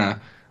mean, they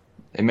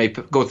may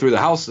go through the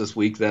House this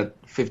week that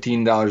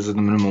 $15 is the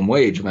minimum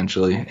wage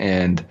eventually,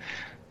 and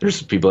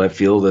there's people that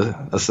feel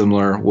a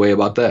similar way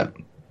about that.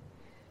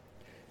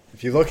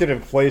 If you look at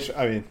inflation,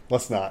 I mean,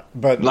 let's not.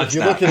 But if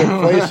you look at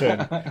inflation,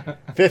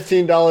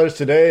 $15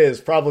 today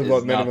is probably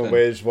what minimum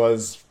wage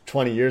was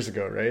 20 years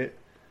ago, right?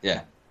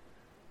 Yeah,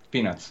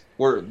 peanuts.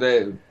 Per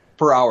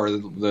hour,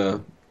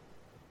 the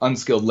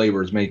unskilled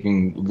labor is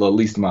making the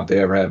least amount they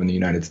ever have in the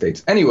United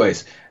States.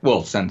 Anyways,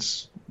 well,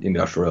 since the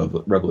Industrial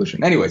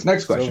Revolution. Anyways,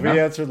 next question. So we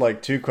answered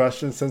like 2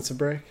 questions since the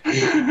break?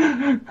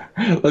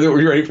 Are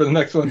we ready for the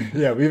next one?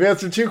 Yeah, we've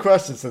answered 2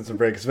 questions since the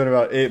break. It's been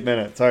about 8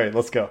 minutes. All right,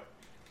 let's go.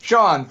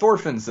 Sean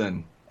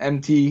Thorfinson,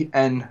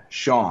 MTN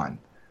Sean.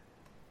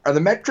 Are the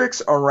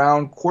metrics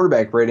around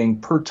quarterback rating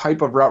per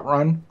type of route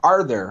run?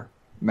 Are there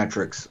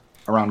metrics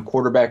around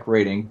quarterback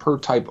rating per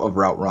type of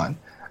route run?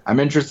 I'm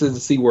interested to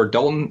see where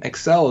Dalton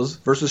excels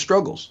versus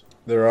struggles.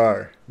 There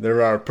are.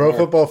 Pro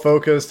Football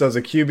Focus does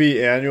a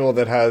QB annual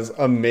that has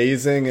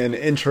amazing and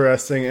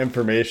interesting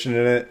information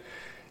in it.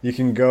 You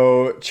can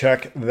go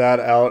check that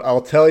out.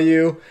 I'll tell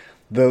you,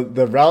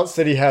 the routes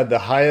that he had the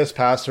highest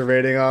passer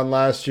rating on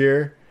last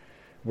year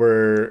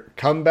were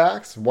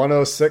comebacks,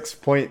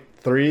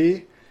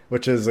 106.3,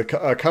 which is a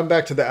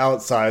comeback to the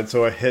outside.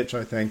 So a hitch,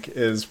 I think,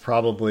 is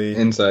probably...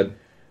 Inside.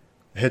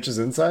 Hitch is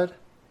inside?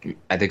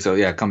 I think so,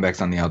 yeah.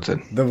 Comeback's on the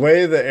outside. The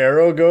way the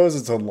arrow goes,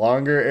 it's a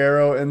longer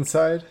arrow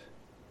inside.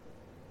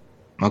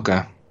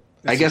 Okay.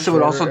 I guess it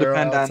would also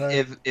depend on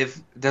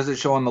if does it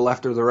show on the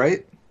left or the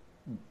right?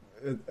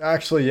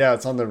 Actually, yeah,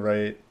 it's on the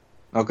right.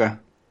 Okay.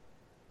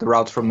 The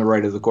route's from the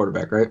right of the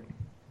quarterback, right?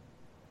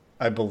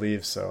 I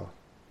believe so.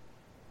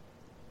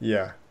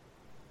 Yeah.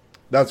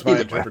 That's my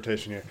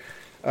interpretation here.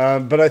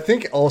 But I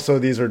think also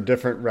these are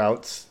different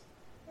routes.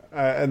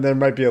 And there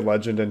might be a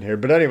legend in here.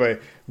 But anyway,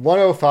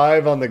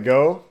 105 on the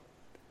go.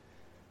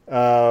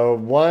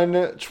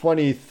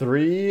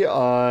 123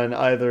 on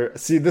either...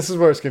 See, this is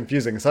where it's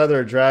confusing. It's either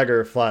a drag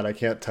or a flat. I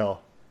can't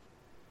tell.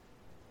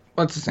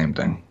 Well, it's the same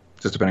thing.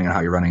 Just depending on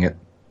how you're running it.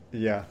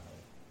 Yeah.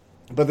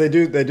 But they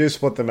do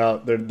split them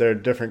out. They're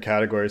different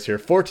categories here.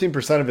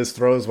 14% of his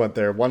throws went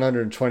there.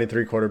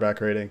 123 quarterback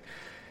rating.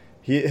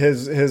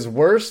 His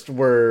worst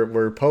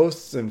were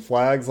posts and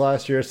flags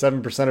last year.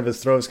 7% of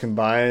his throws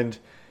combined.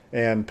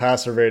 And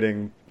passer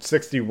rating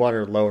 61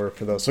 or lower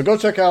for those. So go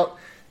check out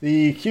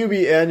the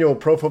QB annual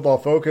Pro Football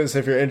Focus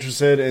if you're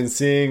interested in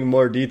seeing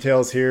more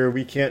details here.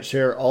 We can't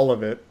share all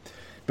of it,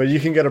 but you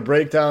can get a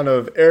breakdown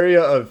of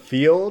area of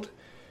field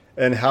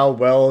and how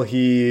well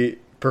he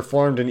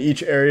performed in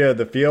each area of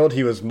the field.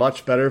 He was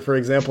much better, for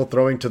example,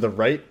 throwing to the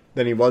right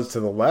than he was to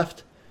the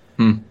left.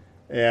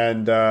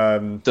 And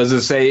does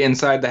it say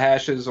inside the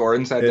hashes or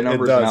inside the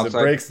numbers? It does. And outside?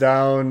 It breaks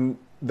down.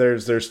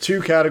 There's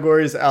 2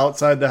 categories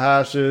outside the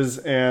hashes,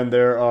 and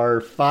there are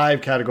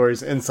 5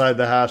 categories inside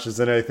the hashes,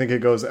 and I think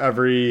it goes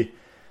every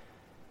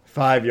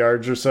 5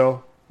 yards or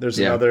so. There's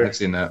another. I've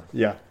seen that.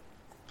 Yeah.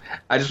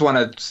 I just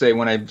want to say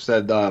when I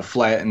said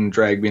flat and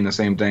drag being the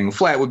same thing,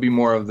 flat would be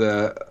more of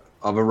a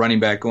running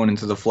back going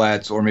into the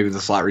flats, or maybe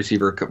the slot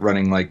receiver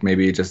running like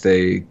maybe just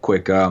a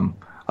quick a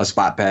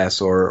spot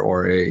pass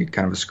or a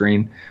kind of a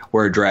screen,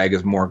 where a drag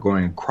is more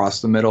going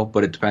across the middle,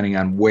 but it depending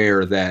on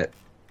where that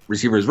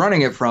receiver is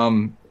running it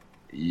from,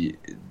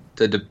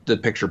 the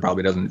picture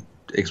probably doesn't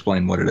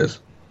explain what it is.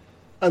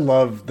 I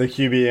love the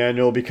QB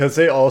annual because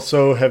they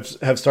also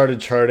have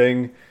started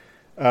charting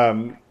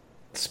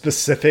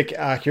specific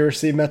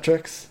accuracy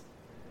metrics.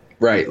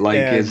 Right, like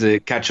is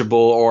it catchable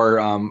or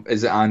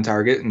is it on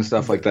target and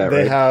stuff like that,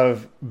 They right?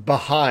 have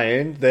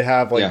behind, they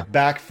have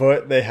back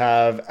foot, they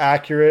have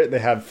accurate, they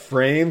have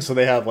frame, so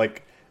they have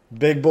like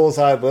big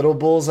bullseye, little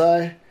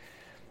bullseye.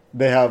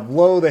 They have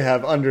low, they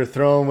have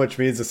underthrown, which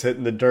means it's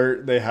hitting the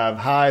dirt. They have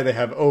high, they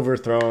have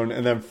overthrown,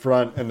 and then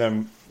front, and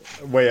then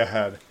way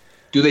ahead.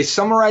 Do they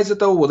summarize it,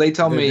 though? Will they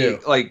tell me, do.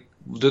 like,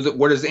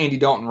 where does Andy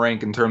Dalton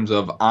rank in terms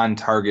of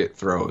on-target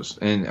throws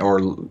or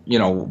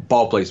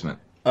ball placement?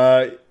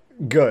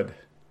 Good.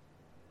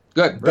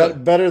 Good, really?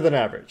 Better than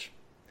average.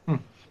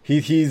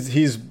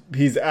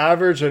 He's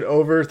average at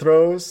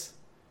overthrows.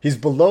 He's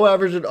below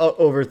average at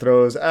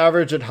overthrows,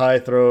 average at high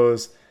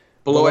throws.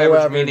 Below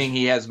average meaning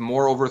he has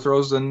more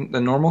overthrows than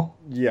normal?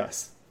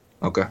 Yes.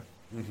 Okay.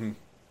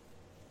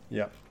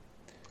 Yeah.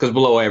 Because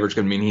below average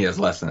could mean he has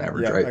less than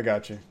average, Yeah, right? I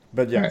got you.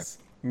 But yes,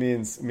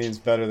 means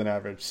better than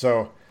average.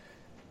 So,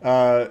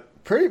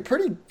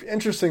 pretty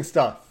interesting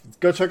stuff.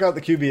 Go check out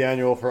the QB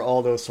Annual for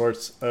all those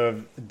sorts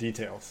of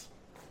details.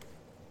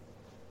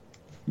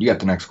 You got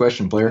the next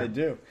question, player. I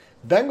do.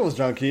 Bengals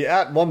Junkie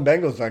at One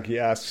Bengals Junkie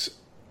asks,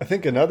 I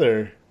think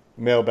another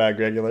mailbag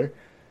regular,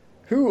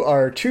 who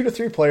are 2 to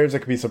 3 players that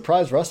could be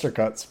surprise roster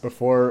cuts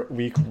before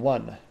week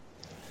 1?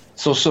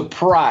 So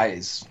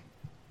surprise.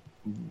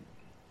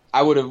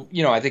 I would have,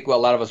 I think a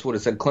lot of us would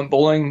have said Clint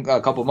Bowling a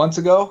couple months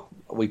ago.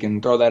 We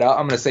can throw that out.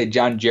 I'm going to say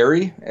John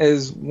Jerry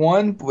is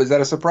one. Was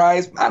that a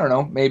surprise? I don't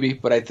know, maybe.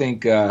 But I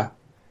think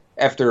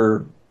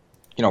after,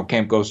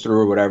 camp goes through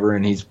or whatever,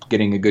 and he's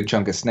getting a good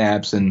chunk of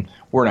snaps, and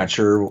we're not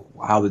sure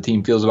how the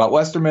team feels about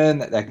Westerman.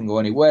 That can go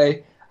any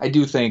way. I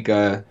do think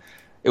it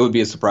would be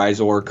a surprise,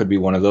 or it could be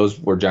one of those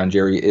where John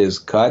Jerry is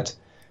cut.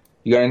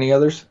 You got any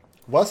others?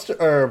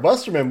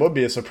 Westerman would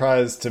be a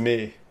surprise to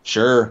me.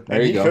 Sure. There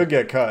and you go. He could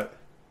get cut.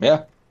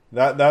 Yeah.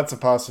 That's a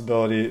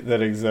possibility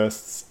that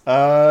exists.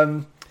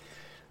 Gio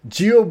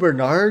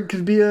Bernard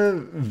could be a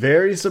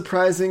very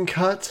surprising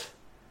cut.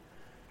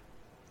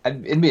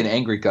 It'd be an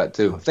angry cut,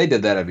 too. If they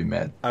did that, I'd be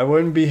mad. I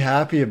wouldn't be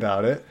happy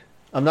about it.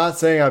 I'm not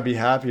saying I'd be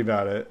happy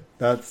about it.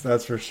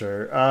 That's for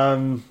sure.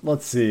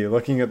 Let's see.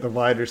 Looking at the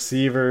wide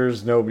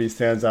receivers, nobody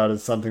stands out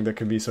as something that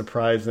could be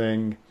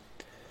surprising.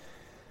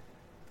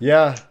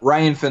 Yeah.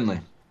 Ryan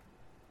Finley.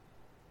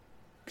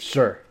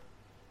 Sure.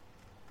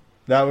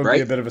 That would be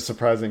a bit of a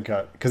surprising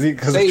cut. Because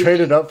he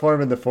traded up for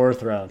him in the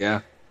 4th round.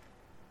 Yeah.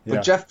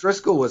 But Jeff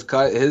Driscoll was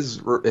cut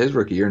his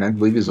rookie year, and I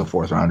believe he was a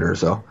 4th rounder.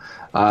 So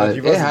but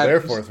he wasn't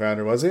their 4th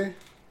rounder, was he?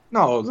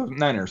 No, the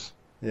Niners.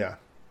 Yeah.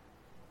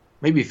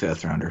 Maybe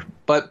 5th rounder.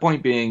 But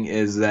point being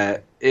is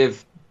that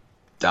if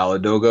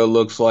Daladoga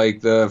looks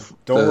like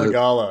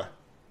Dolagala.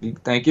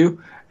 Thank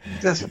you.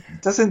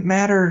 Doesn't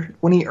matter.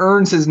 When he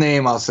earns his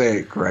name, I'll say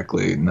it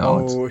correctly.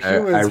 No, I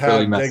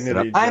really messed it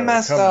up. I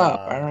messed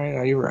up. All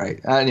right, you're right.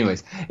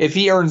 Anyways, if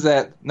he earns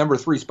that number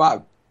 3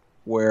 spot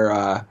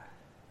where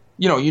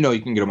you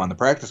can get him on the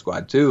practice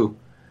squad too,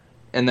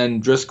 and then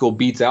Driscoll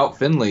beats out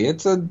Finley,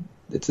 it's a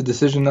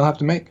decision they'll have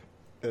to make.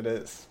 It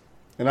is.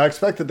 And I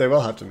expect that they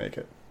will have to make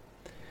it.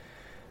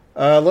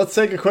 Let's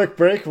take a quick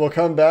break. We'll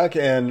come back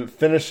and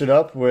finish it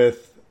up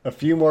with a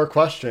few more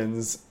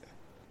questions.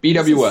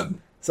 BW Webb.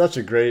 Such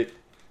a great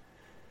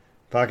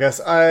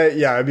podcast.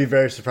 I'd be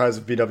very surprised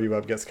if BW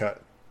Webb gets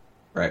cut.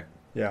 Right.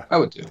 Yeah. I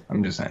would too.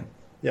 I'm just saying.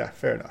 Yeah,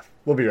 fair enough.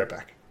 We'll be right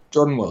back.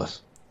 Jordan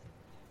Willis.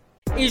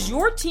 Is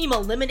your team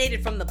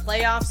eliminated from the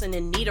playoffs and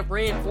in need of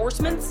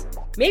reinforcements?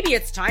 Maybe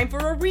it's time for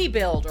a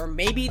rebuild, or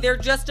maybe they're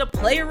just a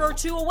player or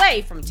 2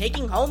 away from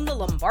taking home the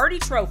Lombardi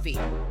Trophy.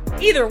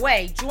 Either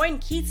way, join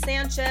Keith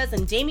Sanchez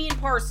and Damian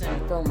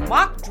Parson for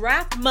Mock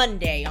Draft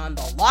Monday on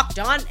the Locked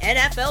On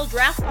NFL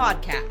Draft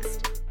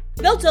Podcast.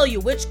 They'll tell you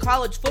which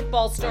college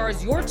football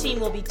stars your team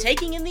will be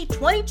taking in the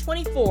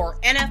 2024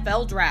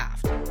 NFL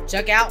Draft.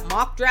 Check out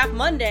Mock Draft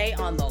Monday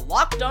on the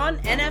Locked On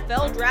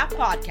NFL Draft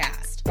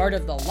Podcast, part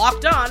of the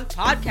Locked On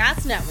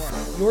Podcast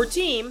Network. Your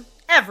team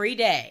every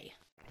day.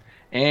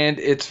 And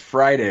it's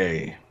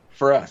Friday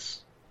for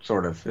us,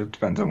 sort of. It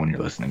depends on when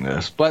you're listening to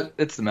this, but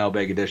it's the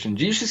mailbag edition.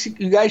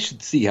 You guys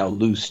should see how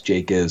loose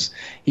Jake is.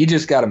 He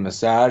just got a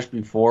massage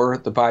before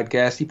the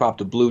podcast. He popped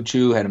a Blue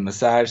Chew, had a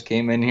massage,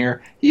 came in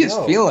here. He is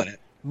feeling it.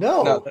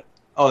 No.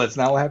 Oh, that's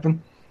not what happened?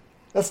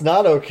 That's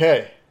not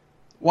okay.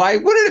 Why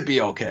wouldn't it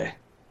be okay?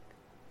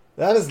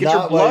 That is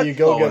not why you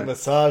go get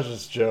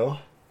massages, Joe.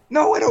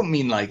 No, I don't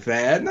mean like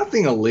that.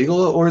 Nothing illegal.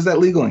 Or is that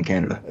legal in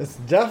Canada? It's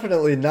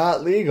definitely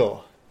not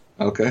legal.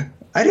 Okay.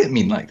 I didn't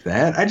mean like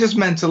that. I just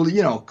meant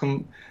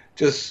to,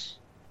 just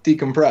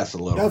decompress a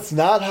little. That's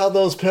not how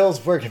those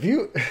pills work. Have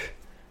you...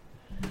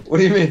 What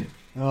do you mean?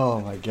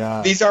 Oh, my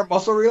God. These aren't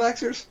muscle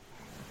relaxers?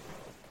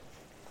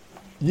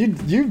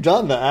 You've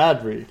done the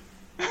ad read.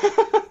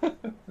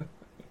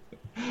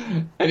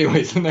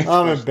 Anyways, the next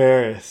I'm question.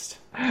 embarrassed.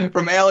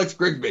 From Alex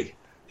Grigsby.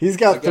 He's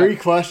got 3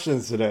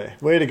 questions today.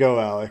 Way to go,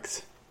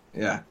 Alex.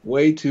 Yeah,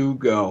 way to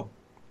go.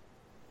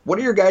 What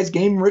are your guys'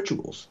 game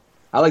rituals?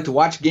 I like to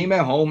watch a game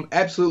at home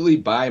absolutely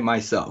by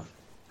myself.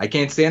 I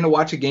can't stand to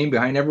watch a game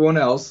behind everyone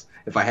else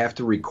if I have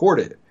to record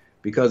it,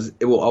 because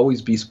it will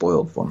always be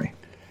spoiled for me.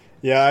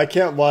 Yeah, I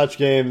can't watch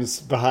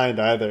games behind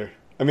either.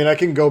 I mean, I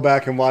can go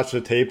back and watch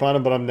the tape on it,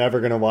 but I'm never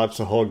going to watch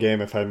the whole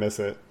game if I miss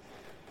it.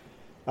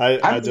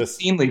 I'm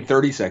just routinely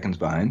 30 seconds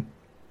behind.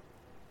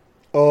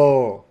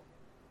 Oh.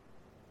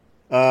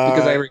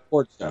 Because I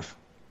record stuff.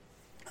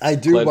 I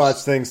do watch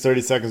things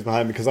 30 seconds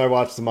behind because I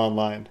watch them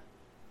online.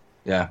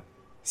 Yeah.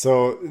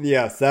 So,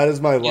 yes, that is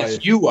my life.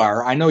 Yes, you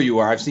are. I know you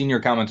are. I've seen your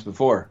comments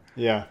before.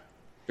 Yeah.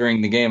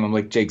 During the game, I'm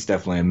like, Jake's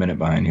definitely a minute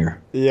behind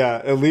here.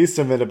 Yeah, at least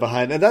a minute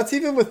behind. And that's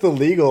even with the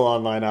legal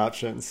online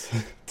options,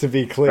 to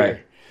be clear.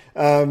 Right.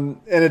 And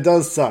it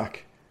does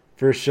suck,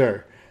 for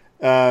sure.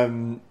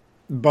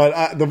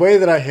 But the way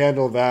that I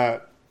handle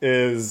that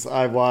is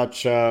I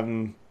watch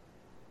the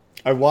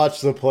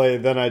play,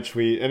 then I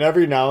tweet. And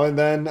every now and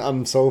then,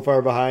 I'm so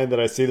far behind that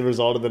I see the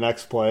result of the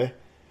next play,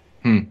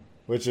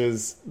 which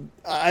is,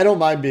 I don't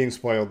mind being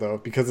spoiled though,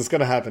 because it's going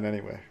to happen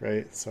anyway,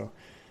 right? So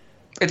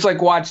It's like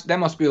that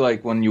must be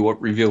like when you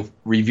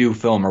review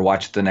film or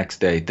watch it the next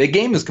day. The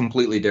game is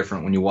completely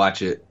different when you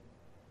watch it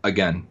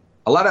again.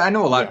 I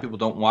know a lot of people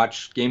don't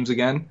watch games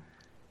again.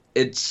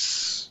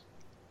 It's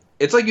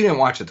like you didn't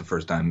watch it the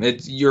first time.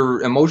 It's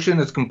your emotion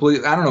is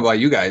completely. I don't know about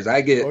you guys.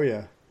 I get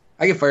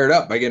fired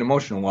up. I get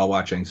emotional while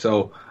watching.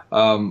 So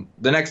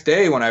the next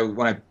day when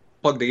I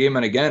plug the game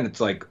in again,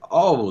 it's like,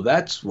 oh,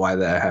 that's why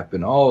that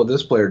happened. Oh,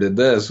 this player did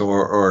this,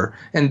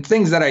 and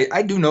things that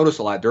I do notice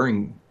a lot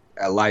during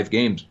live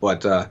games.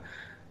 But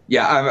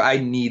I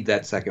need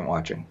that second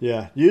watching.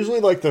 Yeah,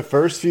 usually like the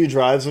first few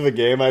drives of a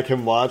game, I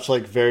can watch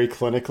like very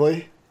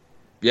clinically.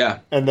 Yeah,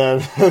 and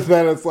then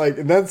it's like,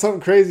 and then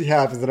something crazy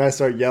happens, and I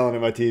start yelling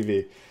at my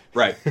TV.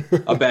 Right,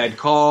 a bad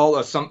call,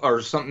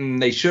 or something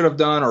they should have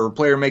done, or a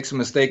player makes a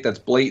mistake that's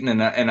blatant,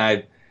 and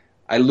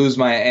I lose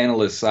my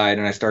analyst side,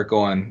 and I start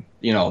going,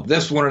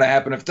 this wouldn't have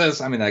happened if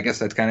this. I mean, I guess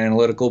that's kind of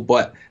analytical,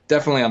 but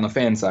definitely on the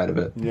fan side of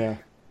it. Yeah.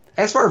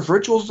 As far as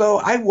rituals, though,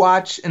 I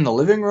watch in the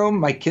living room.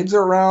 My kids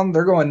are around;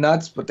 they're going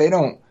nuts, but they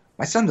don't.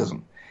 My son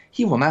doesn't.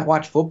 He will not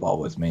watch football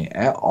with me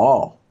at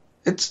all.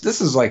 This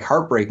is like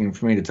heartbreaking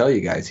for me to tell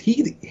you guys.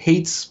 He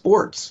hates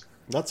sports.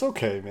 That's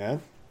okay, man.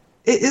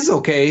 It is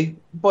okay,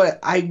 but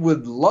I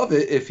would love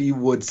it if he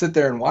would sit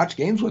there and watch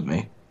games with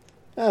me.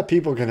 Yeah,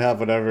 people can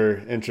have whatever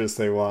interests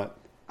they want.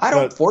 I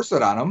don't force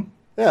it on them.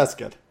 Yeah, that's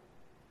good.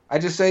 I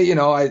just say, if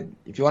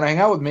you want to hang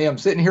out with me, I'm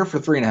sitting here for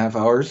 3.5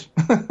 hours.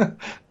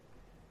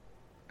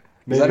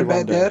 Is that a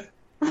bad dad?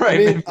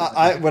 Right.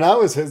 I mean, when I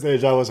was his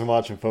age, I wasn't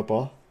watching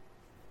football.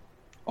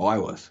 Oh, I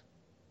was.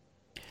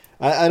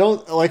 I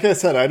don't, like I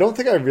said, I don't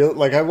think I really,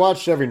 like I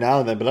watched every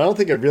now and then, but I don't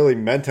think it really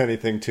meant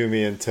anything to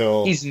me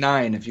until... He's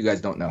 9, if you guys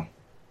don't know.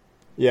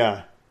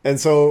 Yeah. And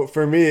so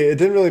for me, it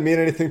didn't really mean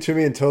anything to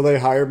me until they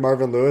hired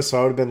Marvin Lewis, so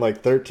I would have been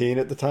like 13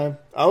 at the time.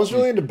 I was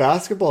really into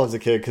basketball as a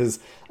kid because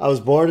I was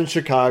born in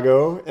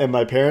Chicago and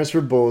my parents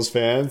were Bulls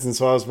fans, and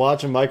so I was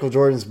watching Michael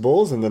Jordan's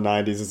Bulls in the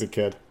 90s as a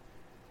kid.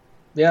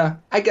 Yeah,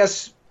 I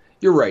guess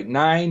you're right.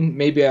 9,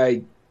 maybe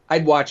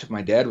I'd watch if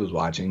my dad was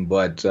watching,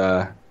 but...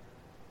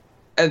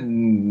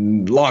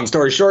 And long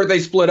story short, they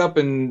split up,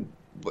 and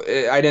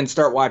I didn't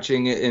start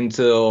watching it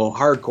until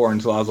hardcore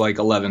until I was like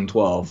 11,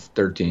 12,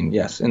 13.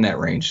 Yes, in that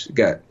range.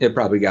 It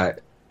probably got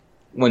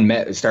when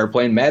Matt started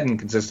playing Madden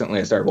consistently.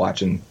 I started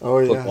watching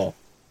football.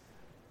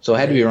 So it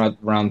had to be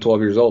around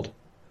 12 years old.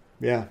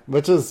 Yeah,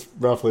 which is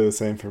roughly the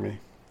same for me.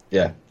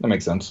 Yeah, that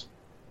makes sense.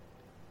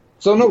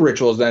 So no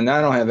rituals then.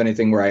 I don't have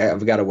anything where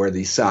I've got to wear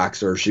these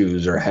socks or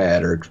shoes or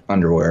hat or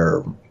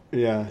underwear.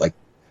 Yeah. Like,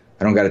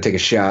 I don't got to take a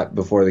shot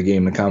before the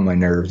game to calm my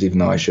nerves, even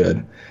though I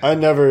should. I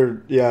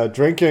never,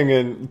 drinking,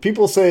 and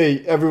people say,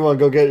 everyone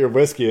go get your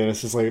whiskey, and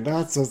it's just like, no,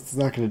 it's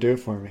not going to do it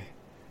for me.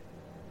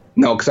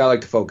 No, because I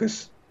like to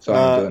focus, so I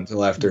don't do it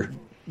until after.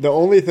 The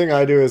only thing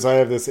I do is I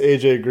have this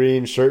AJ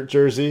Green shirt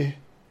jersey,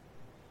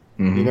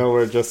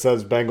 where it just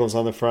says Bengals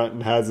on the front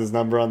and has his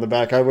number on the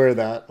back. I wear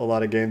that a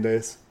lot of game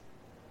days.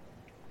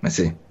 I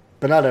see.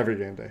 But not every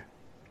game day.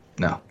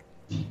 No.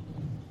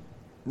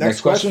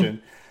 Next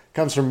question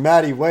comes from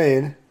Maddie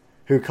Wayne,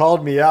 who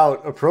called me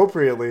out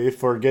appropriately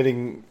for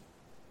getting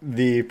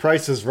the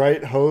Price is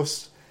Right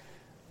host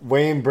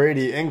Wayne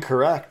Brady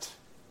incorrect.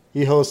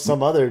 He hosts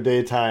some other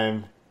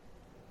daytime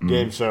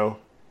game show.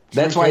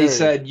 That's why he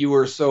said you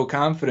were so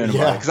confident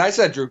about it. Because I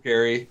said Drew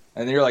Carey,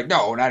 and then you're like,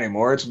 no, not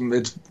anymore.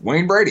 It's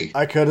Wayne Brady.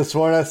 I could have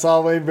sworn I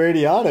saw Wayne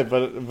Brady on it,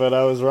 but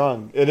I was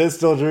wrong. It is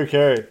still Drew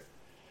Carey.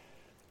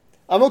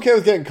 I'm okay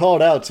with getting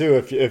called out,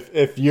 too,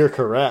 if you're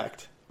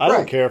correct. I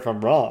don't care if I'm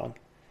wrong.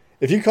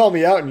 If you call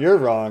me out and you're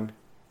wrong...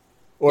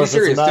 He's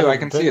serious, too. I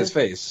can see his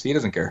face. He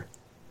doesn't care.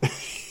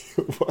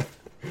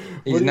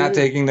 He's not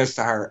taking this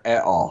to heart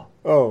at all.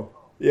 Oh,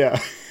 yeah.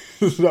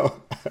 No.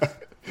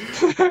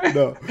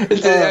 No.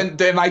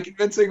 Am I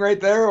convincing right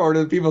there? Or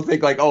do people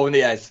think like, oh,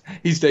 yes,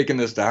 he's taking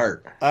this to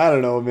heart? I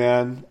don't know,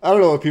 man. I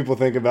don't know what people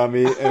think about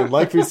me. And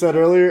like we said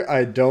earlier,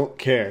 I don't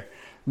care.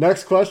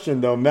 Next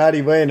question, though.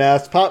 Maddie Wayne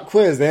asked, pop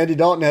quiz. Andy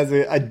Dalton has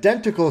an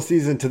identical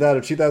season to that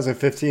of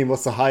 2015.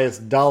 What's the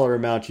highest dollar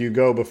amount you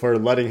go before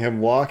letting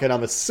him walk? And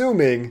I'm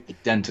assuming...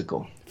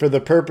 Identical. For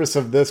the purpose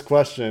of this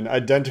question,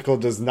 identical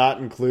does not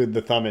include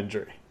the thumb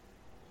injury.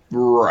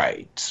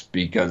 Right.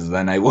 Because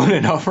then I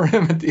wouldn't offer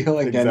him a deal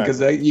again.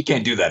 Because you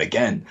can't do that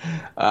again.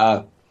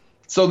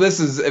 So this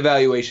is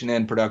evaluation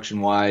and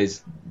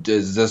production-wise.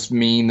 Does this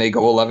mean they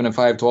go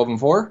 11-5,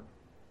 12-4?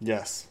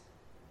 Yes.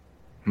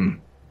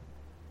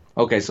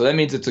 Okay, so that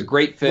means it's a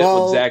great fit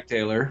with Zach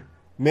Taylor.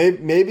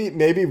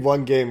 Maybe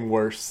one game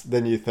worse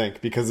than you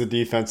think because the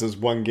defense is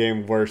one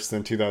game worse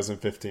than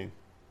 2015.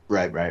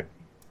 Right.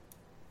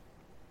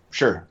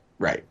 Sure,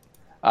 right.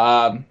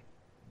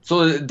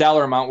 So the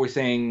dollar amount, we're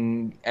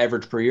saying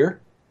average per year?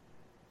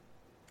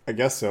 I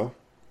guess so.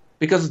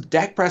 Because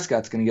Dak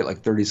Prescott's going to get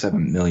like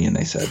 $37 million,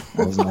 they said.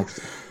 That was next.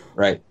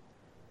 Right.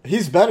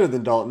 He's better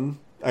than Dalton,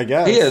 I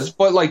guess. He is,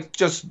 but like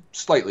just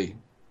slightly.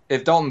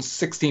 If Dalton's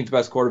 16th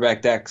best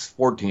quarterback, Dak's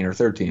 14 or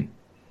 13.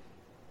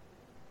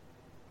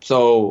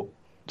 So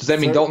Does that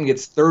mean Dalton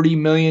gets $30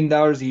 million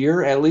a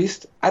year at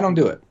least? I don't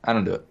do it.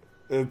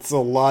 It's a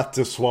lot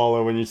to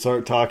swallow when you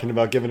start talking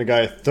about giving a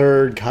guy a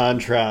third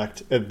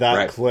contract at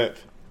that clip.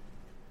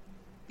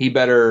 He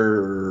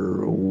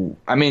better.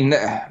 I mean,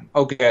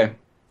 okay.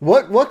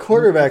 What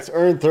quarterbacks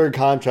earn third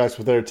contracts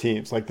with their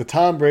teams? Like the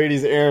Tom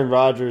Brady's, Aaron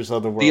Rodgers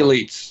of the world. The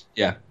elites,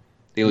 yeah.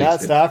 The elites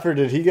Matt Stafford,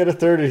 did he get a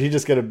third or did he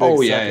just get a big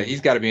second?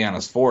 He's got to be on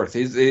his fourth.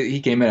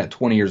 He came in at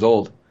 20 years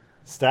old.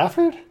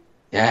 Stafford?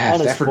 Yeah,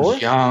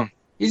 Stafford's young.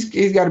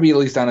 He's got to be at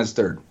least on his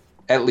third.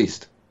 At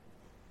least.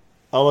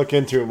 I'll look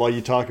into it while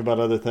you talk about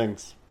other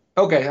things.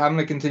 Okay, I'm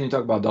going to continue to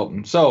talk about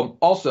Dalton. So,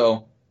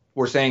 also,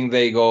 we're saying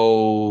they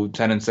go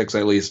 10-6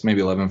 at least,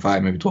 maybe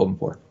 11-5, maybe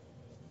 12-4.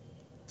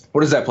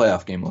 What does that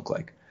playoff game look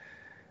like?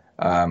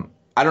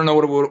 I don't know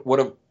what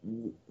it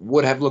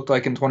would have looked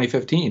like in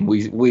 2015.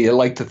 We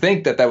like to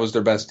think that was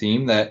their best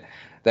team, that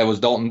was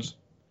Dalton's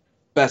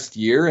best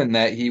year, and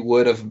that he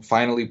would have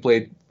finally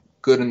played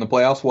good in the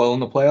playoffs, well in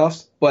the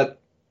playoffs. But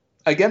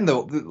again,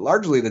 though,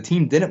 largely the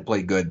team didn't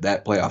play good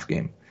that playoff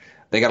game.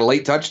 They got a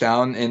late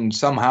touchdown and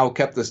somehow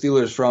kept the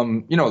Steelers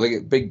from,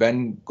 Big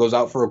Ben goes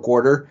out for a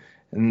quarter,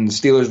 and the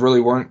Steelers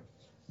really weren't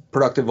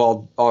productive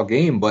all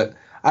game. But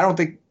I don't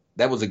think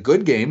that was a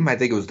good game. I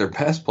think it was their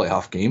best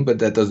playoff game, but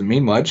that doesn't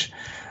mean much.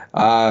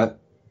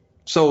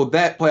 So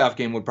that playoff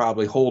game would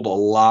probably hold a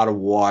lot of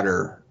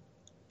water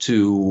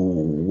to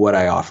what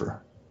I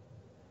offer.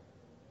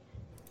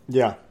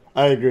 Yeah,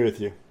 I agree with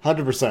you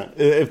 100%.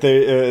 If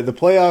they the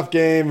playoff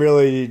game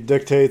really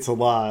dictates a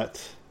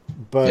lot,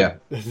 but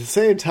at the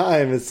same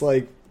time, it's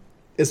like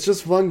it's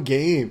just one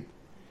game.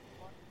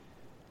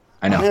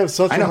 I know. I have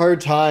such a hard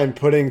time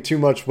putting too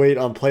much weight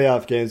on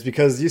playoff games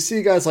because you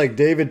see guys like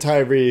David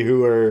Tyree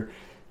who are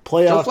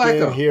playoff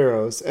game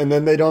heroes, and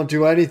then they don't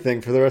do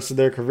anything for the rest of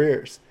their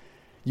careers.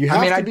 You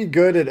have to be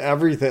good at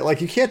everything. Like,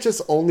 you can't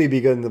just only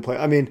be good in the play.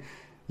 I mean,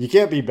 you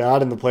can't be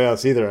bad in the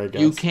playoffs either, I guess.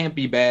 You can't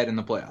be bad in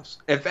the playoffs.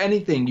 If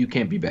anything, you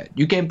can't be bad.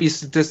 You can't be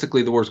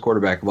statistically the worst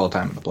quarterback of all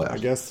time in the playoffs. I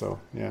guess so,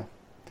 yeah.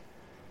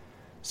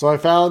 So I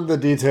found the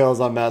details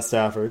on Matt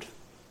Stafford.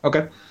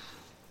 Okay.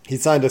 He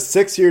signed a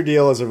 6-year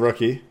deal as a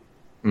rookie.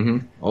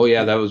 Mm-hmm. Oh,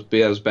 yeah, that was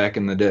back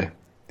in the day.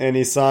 And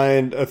he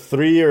signed a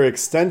 3-year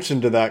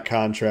extension to that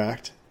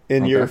contract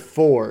in year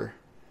 4.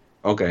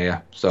 Okay,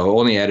 yeah. So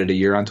only added a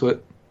year onto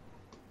it?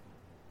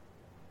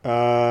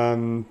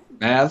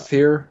 Math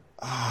here?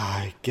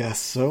 I guess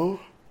so.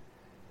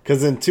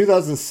 Because in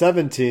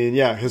 2017,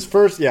 his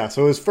first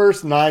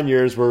 9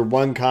 years were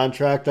one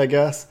contract, I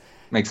guess.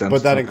 Makes sense.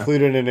 But that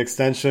included an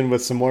extension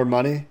with some more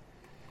money.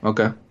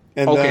 Okay.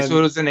 So it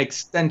was an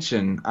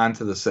extension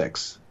onto the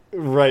 6.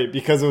 Right,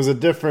 because it was a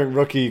different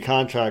rookie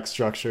contract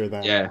structure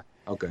then. Yeah,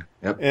 okay.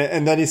 Yep.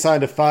 And then he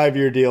signed a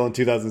 5-year deal in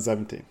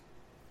 2017.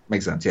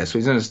 Makes sense, yeah. So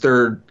he's in his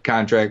third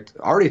contract,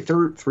 already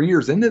 3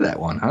 years into that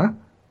one, huh?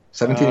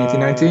 17, 18,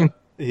 19?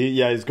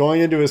 He's going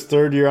into his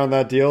third year on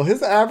that deal.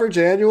 His average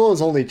annual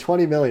is only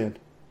 $20 million.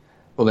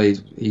 Well, they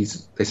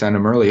signed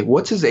him early.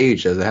 What's his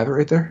age? Does it have it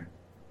right there?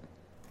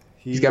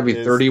 He's got to be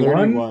 31?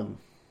 31.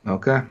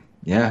 Okay.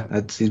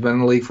 Yeah, he's been in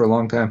the league for a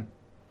long time.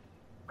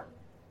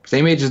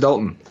 Same age as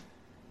Dalton.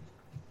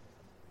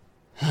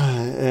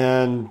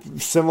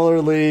 And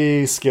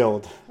similarly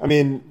skilled. I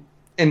mean,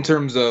 in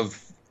terms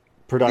of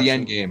production. The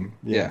end game.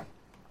 Yeah.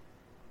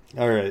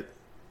 All right.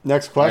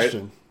 Next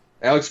question.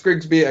 Right. Alex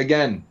Grigsby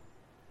again.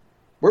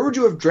 Where would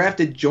you have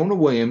drafted Jonah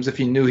Williams if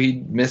you knew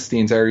he'd miss the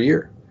entire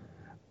year?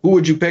 Who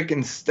would you pick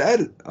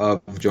instead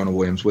of Jonah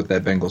Williams with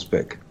that Bengals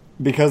pick?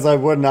 Because I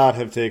would not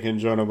have taken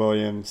Jonah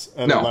Williams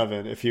at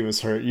 11 if he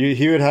was hurt.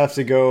 He would have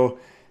to go.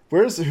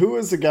 Who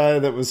was the guy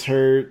that was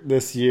hurt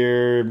this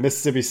year?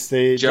 Mississippi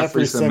State.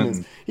 Jeffrey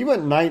Simmons. He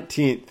went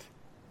 19th.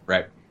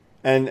 Right.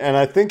 And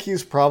I think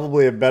he's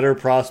probably a better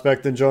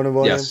prospect than Jonah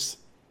Williams. Yes.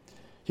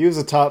 He was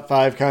a top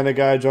 5 kind of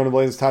guy. Jonah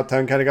Williams, top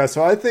 10 kind of guy.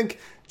 So I think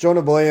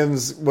Jonah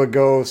Williams would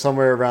go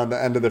somewhere around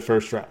the end of the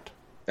first round.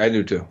 I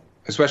do too.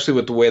 Especially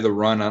with the way the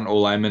run on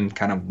O-lineman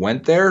kind of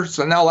went there.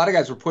 So now a lot of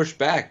guys were pushed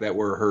back that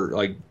were hurt,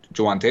 like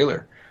Jawan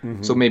Taylor.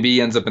 Mm-hmm. So maybe he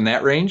ends up in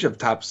that range of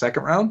top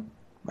second round.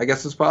 I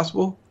guess it's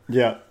possible.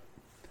 Yeah.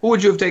 Who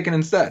would you have taken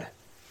instead?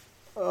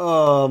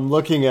 I'm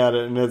looking at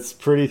it, and it's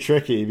pretty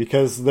tricky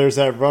because there's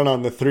that run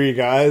on the 3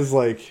 guys.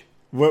 Like,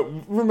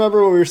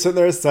 remember when we were sitting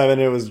there at 7,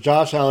 it was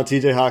Josh Allen,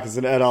 TJ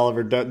Hawkinson, Ed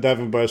Oliver,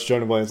 Devin Bush,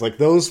 Jonah Williams. Like,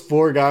 those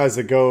 4 guys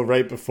that go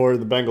right before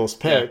the Bengals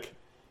pick. Yeah.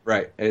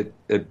 Right.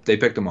 They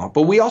picked them all.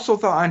 But we also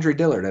thought Andre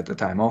Dillard at the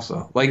time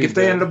also. Like, if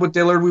they ended up with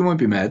Dillard, we wouldn't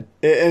be mad.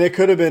 And it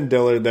could have been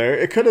Dillard there.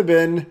 It could have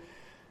been,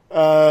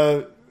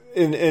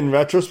 in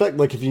retrospect,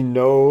 like, if you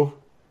know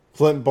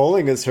Flint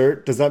Bowling is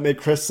hurt, does that make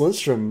Chris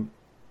Lindstrom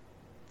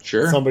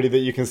somebody that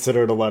you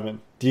consider at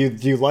 11? Do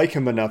you like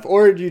him enough?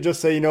 Or do you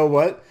just say, you know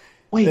what?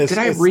 Wait, did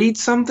I read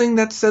something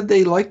that said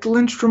they liked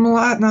Lindstrom a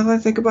lot now that I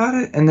think about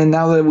it? And then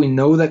now that we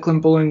know that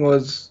Clint Bowling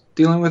was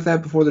dealing with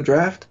that before the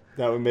draft?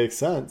 That would make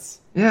sense.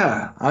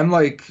 Yeah, I'm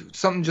like,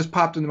 something just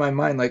popped into my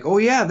mind, like, oh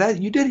yeah, that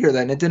you did hear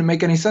that, and it didn't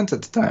make any sense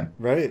at the time.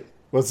 Right.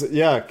 Because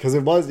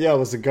it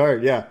was a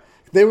guard, yeah.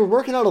 They were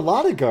working out a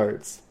lot of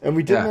guards, and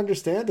we didn't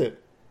understand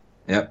it.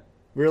 Yep.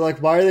 We were like,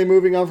 why are they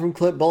moving on from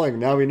Clint Bowling?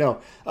 Now we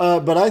know.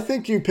 But I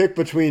think you pick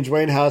between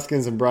Dwayne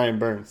Haskins and Brian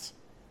Burns.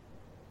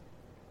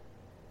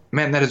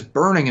 Man, that is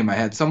burning in my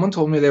head. Someone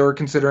told me they were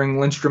considering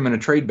Lindstrom in a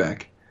trade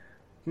back.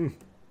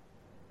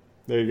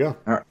 There you go.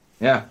 All right.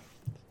 Yeah.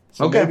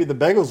 So Okay. maybe the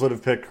Bengals would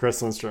have picked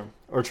Chris Lindstrom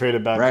or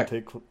traded back Right.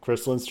 to take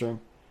Chris Lindstrom.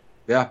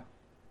 Yeah.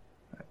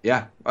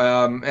 Yeah.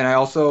 And I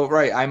also,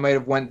 I might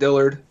have went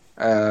Dillard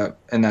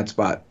in that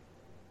spot,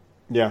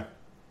 Yeah.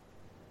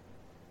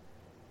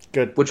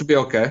 Good. which would be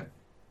okay.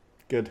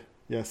 Good.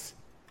 Yes.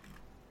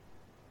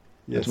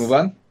 Let's move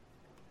on.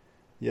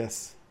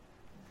 Yes.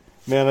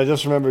 Man, I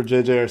just remember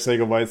J.J.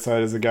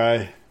 Arcega-Whiteside as a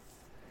guy.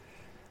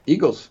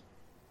 Eagles.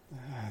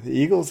 The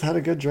Eagles had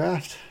a good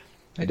draft.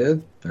 They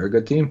did. They're a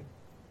good team.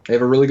 They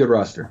have a really good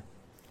roster.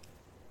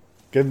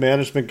 Good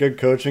management, good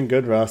coaching,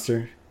 good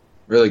roster.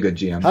 Really good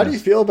GM. How do you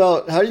feel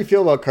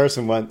about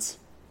Carson Wentz?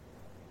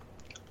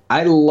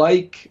 I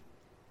like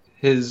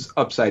his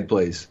upside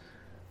plays.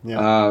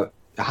 Yeah.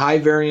 High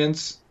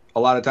variance a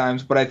lot of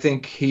times, but I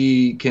think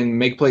he can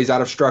make plays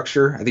out of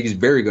structure. I think he's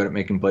very good at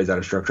making plays out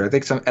of structure. I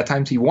think at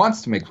times he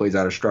wants to make plays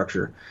out of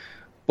structure,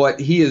 but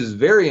he is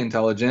very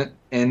intelligent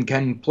and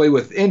can play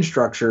within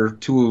structure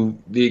to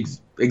the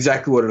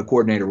exactly what a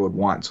coordinator would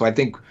want. So I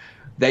think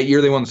that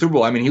year they won the Super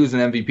Bowl, I mean, he was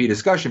an MVP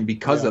discussion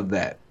because of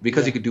that,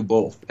 because he could do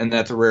both, and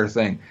that's a rare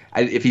thing.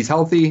 If he's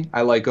healthy,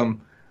 I like him.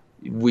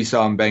 We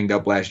saw him banged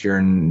up last year,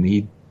 and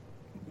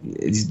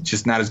he's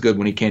just not as good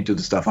when he can't do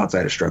the stuff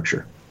outside of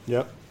structure.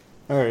 Yep.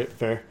 All right,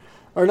 fair.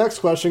 Our next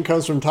question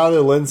comes from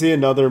Tyler Lindsay,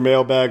 another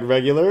mailbag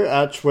regular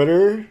on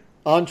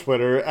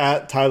Twitter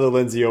at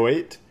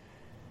TylerLindsay08.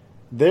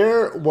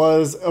 There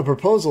was a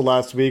proposal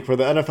last week where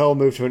the NFL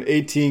moved to an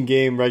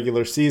 18-game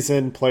regular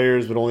season.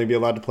 Players would only be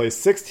allowed to play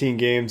 16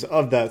 games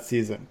of that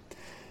season.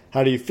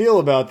 How do you feel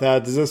about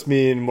that? Does this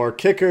mean more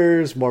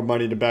kickers, more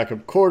money to back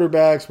up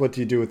quarterbacks? What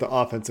do you do with the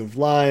offensive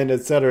line,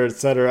 et cetera, et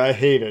cetera? I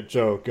hate it.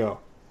 Joe, go.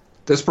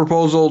 This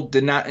proposal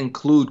did not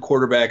include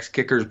quarterbacks,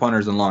 kickers,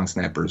 punters, and long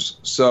snappers,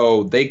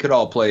 so they could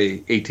all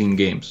play 18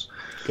 games.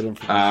 Good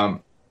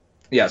information.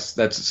 Yes,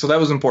 that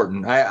was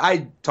important.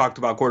 I talked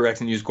about quarterbacks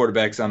and used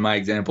quarterbacks on my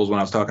examples when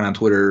I was talking on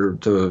Twitter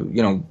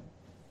to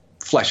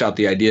flesh out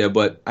the idea,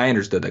 but I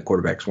understood that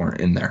quarterbacks weren't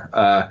in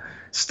there.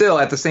 Still,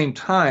 at the same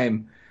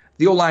time,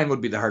 the O-line would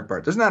be the hard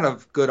part. There's not a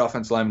good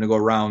offensive lineman to go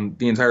around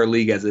the entire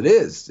league as it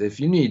is. If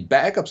you need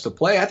backups to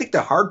play, I think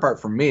the hard part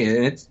for me,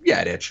 and it's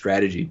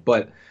strategy,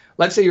 but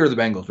let's say you're the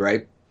Bengals,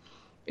 right?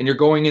 And you're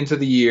going into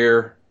the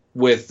year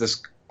with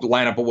this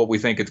lineup of what we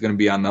think it's going to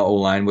be on the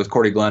O-line with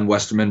Cordy Glenn,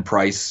 Westerman,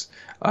 Price,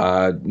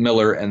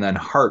 Miller, and then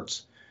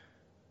Hartz.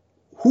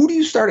 Who do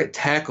you start at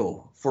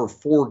tackle for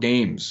 4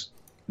 games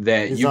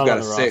that He's you've not got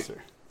on to the sit?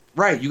 roster.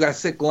 Right, you got to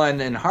sit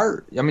Glenn and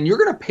Hart. I mean, you're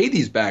going to pay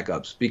these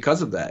backups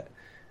because of that.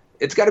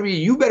 It's got to be,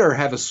 you better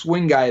have a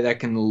swing guy that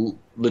can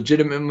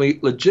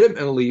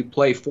legitimately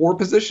play 4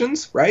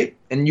 positions, right?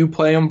 And you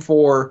play him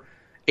for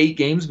 8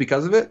 games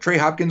because of it. Trey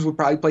Hopkins would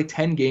probably play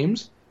 10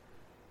 games.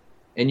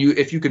 And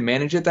if you could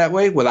manage it that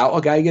way without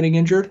a guy getting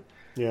injured,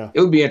 Yeah.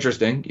 it would be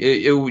interesting.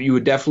 You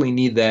would definitely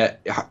need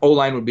that.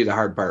 O-line would be the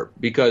hard part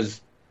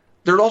because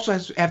there would also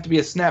have to be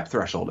a snap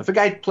threshold. If a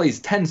guy plays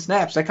 10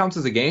 snaps, that counts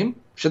as a game?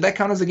 Should that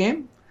count as a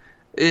game?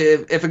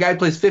 If a guy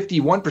plays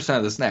 51%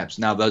 of the snaps,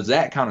 now does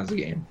that count as a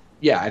game?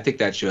 Yeah, I think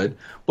that should.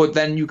 But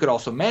then you could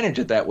also manage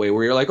it that way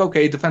where you're like,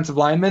 okay, defensive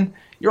lineman,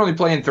 you're only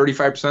playing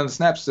 35% of the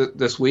snaps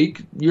this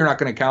week. You're not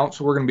going to count,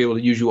 so we're going to be able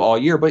to use you all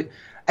year. But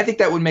I think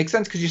that would make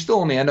sense because you still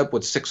only end up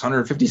with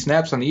 650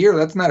 snaps on the year.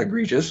 That's not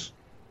egregious.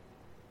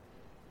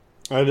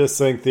 I just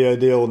think the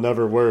idea will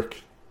never work.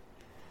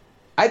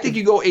 I think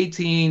you go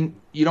 18,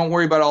 you don't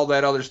worry about all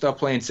that other stuff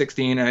playing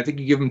 16, and I think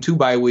you give them 2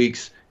 bye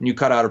weeks, and you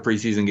cut out a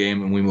preseason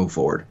game, and we move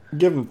forward.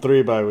 Give them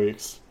 3 bye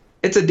weeks.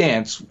 It's a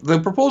dance. The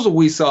proposal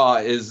we saw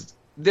is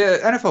the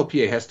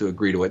NFLPA has to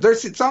agree to it.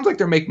 It sounds like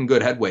they're making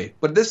good headway,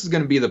 but this is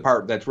going to be the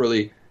part that's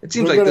really, it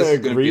seems like this is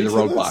going to be the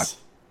roadblock.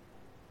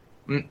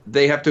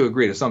 They have to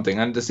agree to something.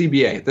 And the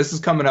CBA, this is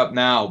coming up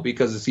now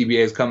because the CBA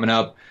is coming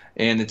up,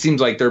 and it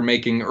seems like they're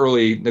making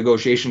early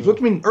negotiations,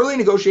 which means early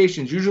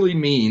negotiations usually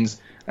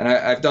means, and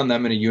I've done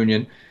them in a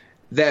union,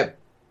 that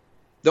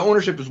the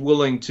ownership is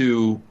willing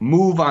to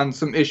move on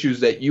some issues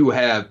that you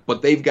have,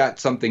 but they've got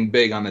something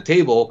big on the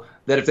table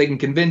that if they can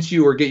convince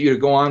you or get you to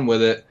go on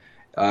with it,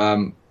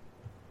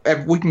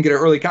 we can get an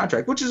early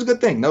contract, which is a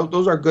good thing.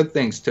 Those are good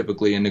things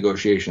typically in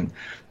negotiation.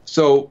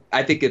 So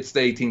I think it's the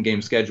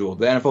 18-game schedule.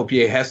 The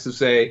NFLPA has to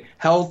say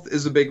health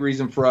is a big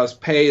reason for us.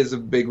 Pay is a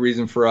big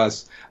reason for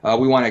us.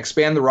 We want to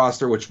expand the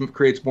roster, which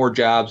creates more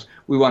jobs.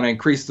 We want to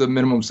increase the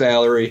minimum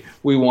salary.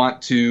 We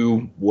want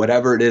to,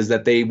 whatever it is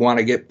that they want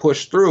to get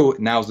pushed through,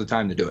 now's the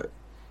time to do it.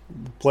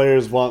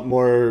 Players want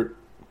more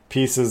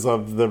pieces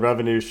of the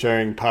revenue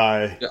sharing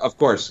pie. Yeah, of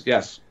course,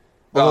 yes.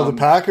 Although the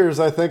Packers,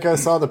 I think I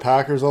saw the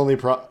Packers only,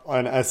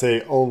 and I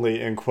say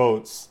only in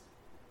quotes,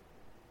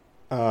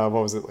 what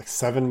was it, like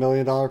 $7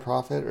 million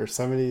profit or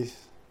 70?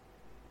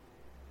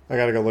 I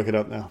got to go look it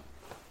up now.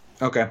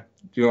 Okay.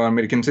 Do you want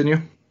me to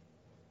continue?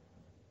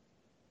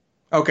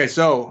 Okay,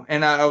 so,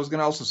 and I was going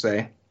to also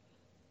say,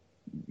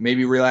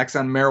 maybe relax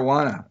on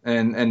marijuana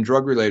and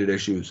drug-related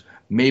issues.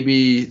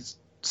 Maybe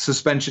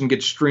suspension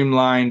gets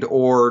streamlined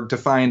or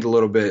defined a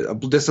little bit.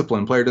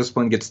 Player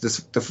discipline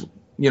gets,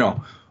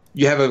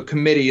 you have a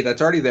committee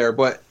that's already there,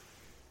 but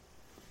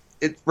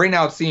right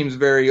now it seems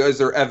is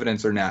there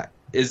evidence or not?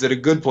 Is it a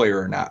good player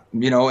or not?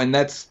 And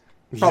that's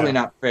probably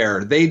not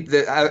fair.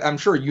 I'm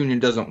sure union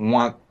doesn't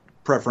want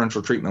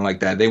preferential treatment like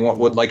that. They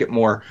would like it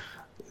more.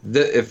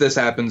 If this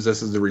happens,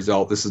 this is the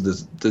result. This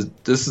is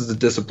the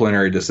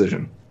disciplinary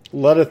decision.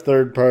 Let a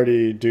third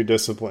party do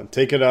discipline.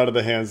 Take it out of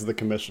the hands of the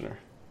commissioner.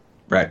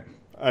 Right.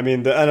 I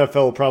mean, the NFL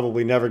will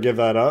probably never give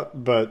that up,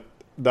 but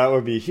that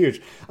would be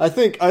huge. I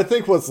think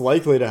what's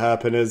likely to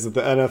happen is that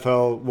the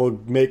NFL will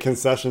make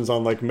concessions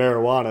on like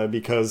marijuana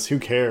because who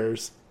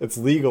cares? It's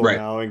legal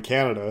now in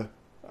Canada.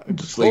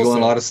 It's legal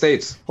in a lot of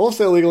states.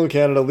 Wholesale legal in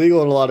Canada,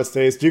 legal in a lot of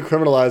states,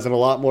 decriminalized in a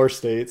lot more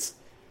states.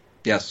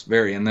 Yes,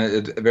 very, and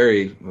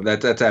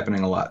that's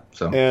happening a lot.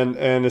 So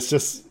and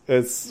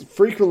it's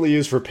frequently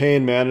used for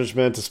pain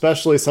management,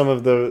 especially some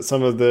of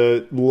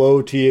the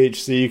low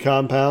THC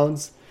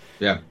compounds.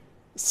 Yeah.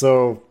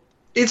 So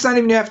it's not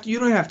even you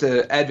don't have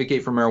to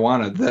advocate for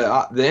marijuana.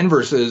 The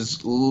inverse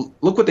is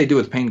look what they do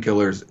with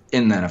painkillers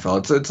in the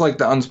NFL. It's like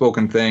the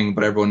unspoken thing,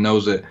 but everyone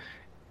knows it.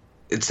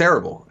 It's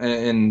terrible,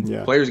 and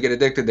players get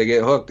addicted, they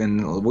get hooked,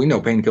 and we know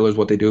painkillers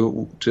what they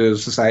do to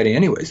society,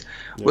 anyways.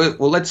 Yeah.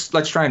 Well, let's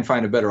try and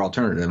find a better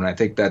alternative, and I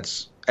think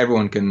that's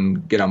everyone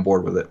can get on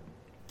board with it.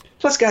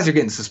 Plus, guys are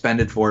getting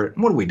suspended for it.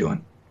 What are we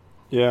doing?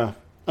 Yeah,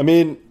 I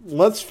mean,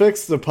 let's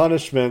fix the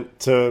punishment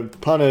to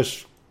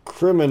punish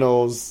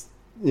criminals.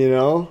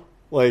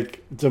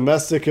 Like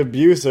domestic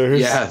abusers.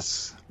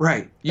 Yes,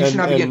 right. You should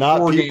not be getting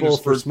 4 games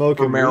for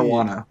smoking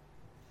marijuana. Weed.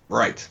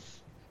 Right.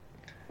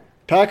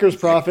 Packers'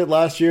 profit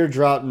last year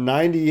dropped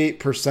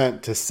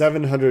 98% to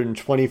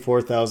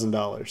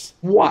 $724,000.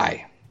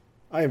 Why?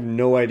 I have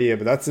no idea,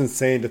 but that's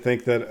insane to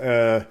think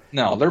that.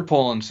 No, they're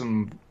pulling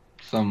some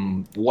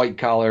white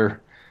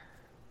collar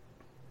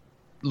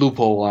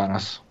loophole on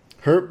us.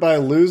 Hurt by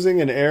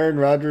losing an Aaron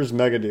Rodgers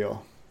mega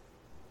deal.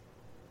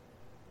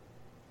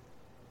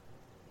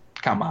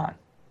 Come on.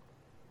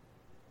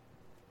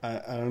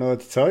 I don't know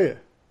what to tell you.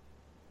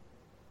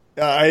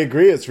 I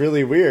agree. It's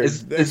really weird.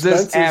 Is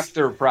this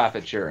after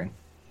profit sharing?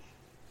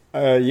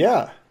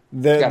 Yeah.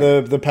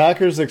 The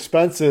Packers'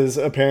 expenses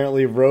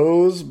apparently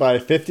rose by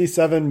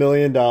 $57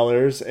 million,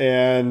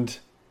 and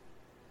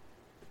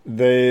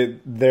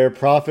their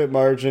profit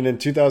margin in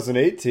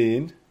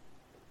 2018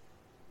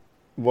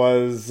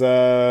 was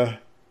so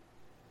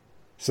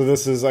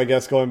this is, I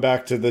guess, going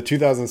back to the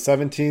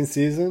 2017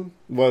 season,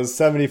 was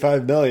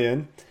 $75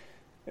 million.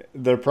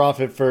 Their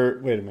profit for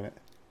wait a minute.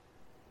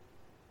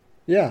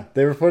 Yeah,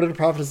 they reported a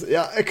profit.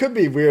 Yeah, it could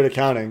be weird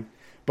accounting,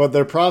 but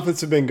their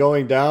profits have been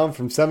going down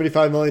from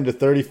 $75 million to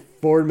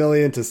 $34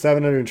 million to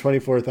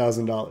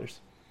 $724,000.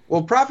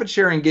 Well, profit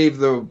sharing gave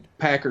the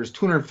Packers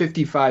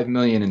 $255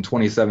 million in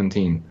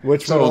 2017,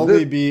 which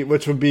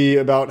would be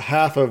about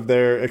half of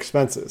their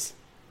expenses.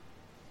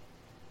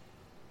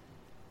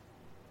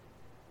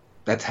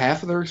 That's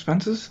half of their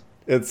expenses?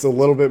 It's a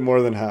little bit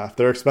more than half.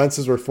 Their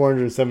expenses were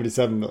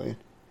 $477 million.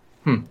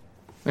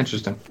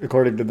 Interesting.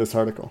 According to this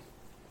article.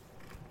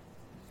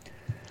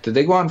 Did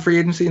they go out in free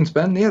agency and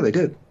spend? Yeah, they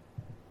did.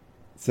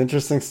 It's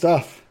interesting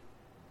stuff.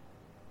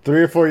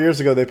 3 or 4 years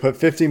ago, they put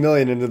 $50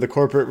 million into the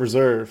corporate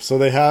reserve. So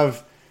they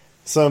have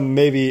some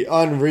maybe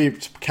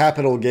unreaped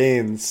capital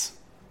gains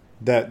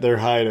that they're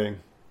hiding.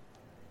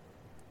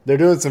 They're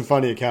doing some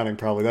funny accounting,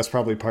 probably. That's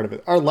probably part of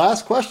it. Our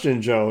last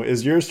question, Joe,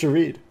 is yours to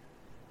read.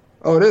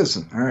 Oh, it is?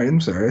 All right,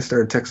 I'm sorry. I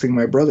started texting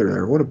my brother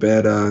there. What a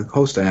bad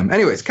host I am.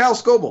 Anyways, Kyle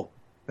Scoble.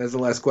 That's the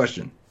last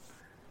question.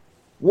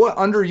 What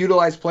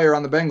underutilized player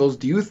on the Bengals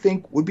do you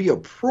think would be a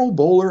Pro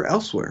Bowler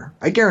elsewhere?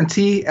 I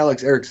guarantee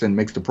Alex Erickson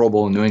makes the Pro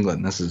Bowl in New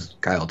England. This is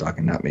Kyle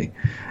talking, not me.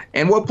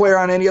 And what player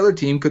on any other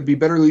team could be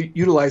better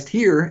utilized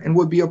here and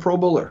would be a Pro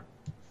Bowler?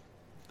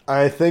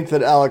 I think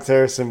that Alex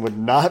Erickson would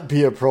not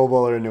be a Pro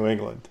Bowler in New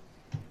England.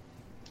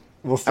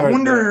 We'll start I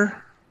wonder.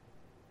 there.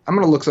 I'm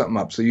going to look something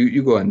up, so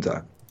you go ahead and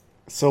talk.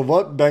 So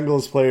what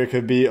Bengals player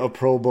could be a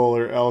Pro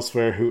Bowler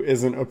elsewhere who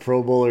isn't a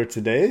Pro Bowler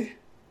today?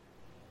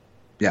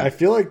 Yeah. I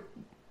feel like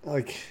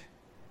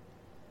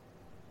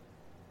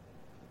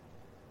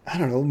I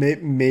don't know,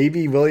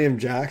 maybe William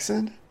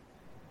Jackson?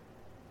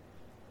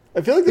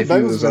 I feel like the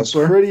Bengals have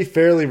been pretty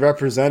fairly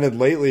represented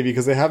lately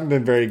because they haven't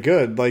been very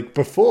good. Like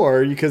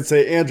before, you could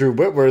say Andrew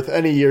Whitworth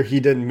any year he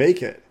didn't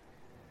make it.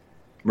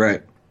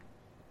 Right.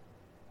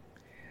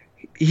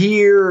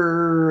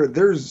 Here,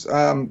 there's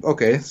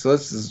okay, so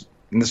this is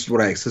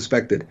what I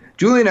suspected.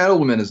 Julian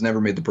Edelman has never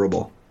made the Pro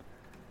Bowl.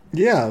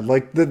 Yeah,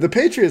 like the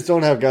Patriots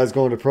don't have guys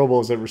going to Pro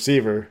Bowls at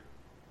receiver.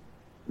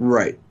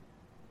 Right.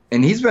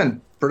 And he's been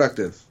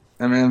productive.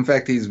 I mean, in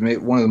fact, he's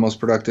one of the most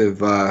productive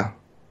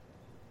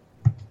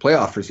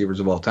playoff receivers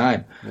of all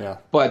time. Yeah.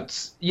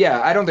 But,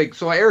 yeah, I don't think –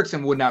 so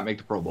Erickson would not make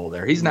the Pro Bowl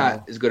there. He's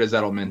not as good as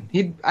Edelman.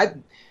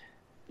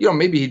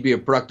 Maybe he'd be a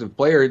productive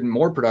player,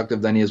 more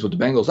productive than he is with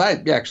the Bengals.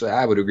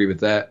 I would agree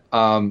with that.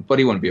 But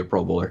he wouldn't be a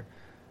Pro Bowler.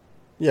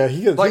 Yeah,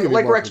 he could like be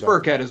more Rex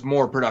productive. Burkhead is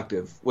more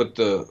productive with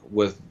the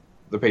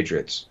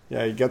Patriots.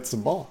 Yeah, he gets the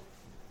ball.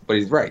 But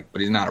he's right.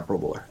 But he's not a Pro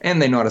Bowler,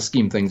 and they know how to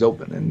scheme things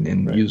open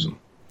and use them.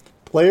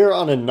 Player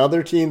on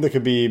another team that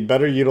could be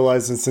better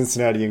utilized in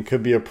Cincinnati and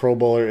could be a Pro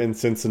Bowler in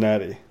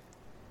Cincinnati.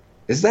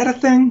 Is that a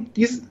thing?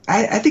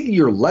 I think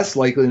you're less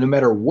likely, no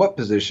matter what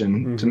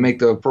position, to make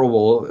the Pro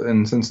Bowl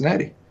in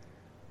Cincinnati.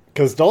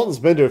 Because Dalton's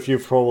been to a few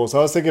Pro Bowls. I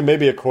was thinking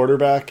maybe a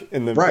quarterback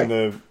in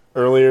the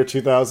earlier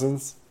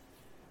 2000s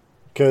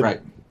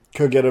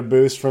could get a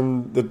boost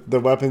from the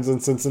weapons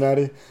in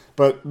Cincinnati.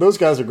 But those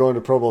guys are going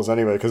to Pro Bowls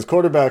anyway because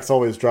quarterbacks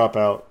always drop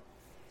out.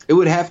 It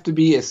would have to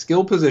be a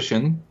skill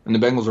position, and the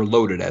Bengals are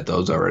loaded at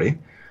those already,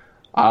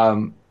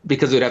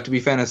 because it would have to be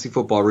fantasy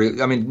football.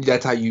 I mean,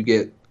 that's how you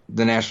get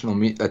the national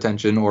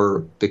attention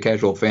or the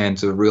casual fan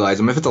to realize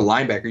them. If it's a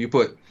linebacker, you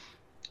put,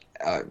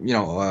 a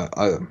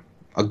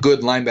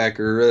good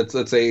linebacker,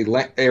 let's say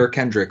Eric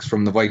Kendricks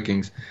from the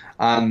Vikings,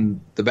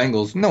 on the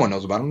Bengals. No one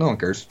knows about him. No one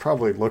cares.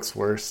 Probably looks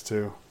worse,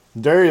 too.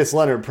 Darius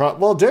Leonard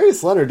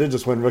did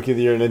just win Rookie of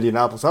the Year in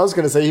Indianapolis. I was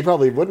going to say he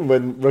probably wouldn't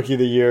win Rookie of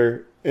the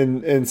Year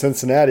in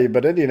Cincinnati,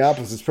 but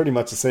Indianapolis is pretty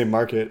much the same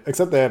market,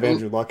 except they have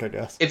Andrew Luck, I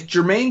guess. If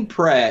Jermaine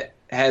Pratt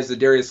has the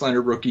Darius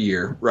Leonard rookie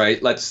year,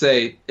 right? Let's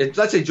say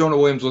Jonah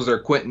Williams was their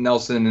Quentin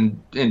Nelson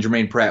and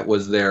Jermaine Pratt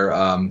was their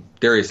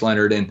Darius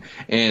Leonard,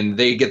 and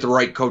they get the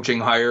right coaching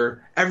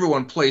hire.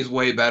 Everyone plays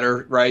way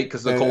better, right?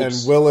 Because the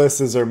Colts and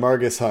Willis is their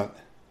Margus Hunt.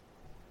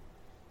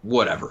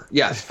 Whatever.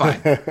 Yes,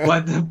 fine.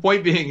 But the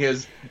point being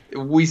is,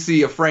 we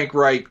see a Frank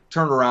Reich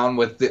turnaround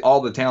with all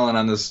the talent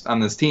on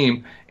this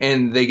team,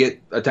 and they get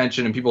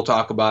attention, and people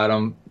talk about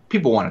them.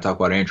 People want to talk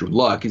about Andrew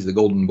Luck. He's the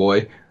golden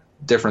boy,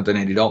 different than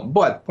Andy Dalton.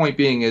 But point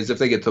being is, if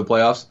they get to the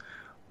playoffs,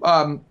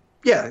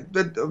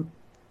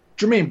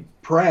 Jermaine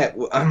Pratt,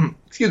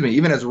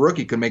 even as a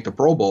rookie, could make the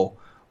Pro Bowl.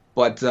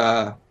 But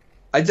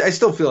I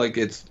still feel like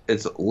it's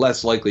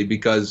less likely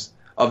because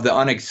of the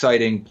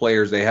unexciting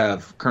players they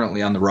have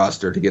currently on the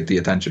roster to get the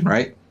attention,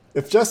 right?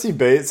 If Jesse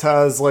Bates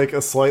has like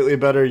a slightly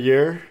better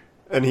year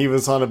and he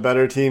was on a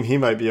better team, he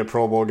might be a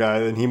Pro Bowl guy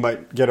and he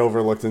might get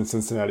overlooked in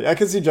Cincinnati. I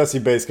could see Jesse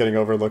Bates getting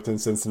overlooked in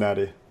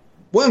Cincinnati.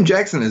 William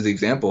Jackson is the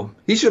example.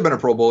 He should have been a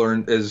Pro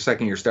Bowler as a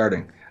second year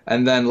starting.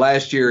 And then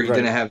last year he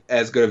didn't have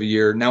as good of a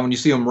year. Now when you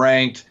see him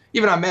ranked,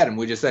 even on Madden,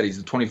 we just said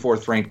he's the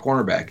 24th ranked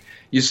cornerback.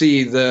 You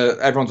see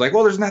everyone's like,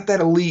 well, there's not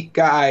that elite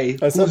guy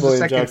who's the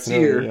second Jackson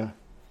tier. earlier, yeah.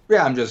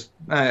 Yeah,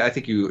 I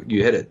think you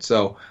hit it.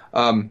 So,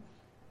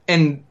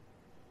 and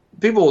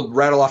people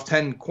rattle off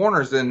 10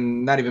 corners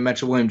and not even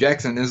mention William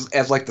Jackson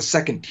as like the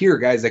second tier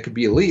guys that could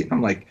be elite. And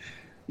I'm like,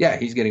 yeah,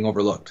 he's getting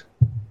overlooked.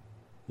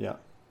 Yeah.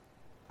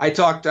 I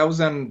was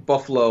on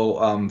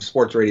Buffalo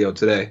Sports Radio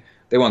today.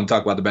 They wanted to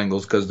talk about the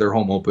Bengals because their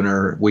home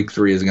opener, week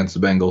 3, is against the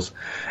Bengals.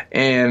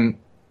 And,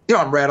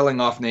 I'm rattling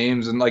off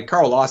names and like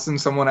Carl Lawson,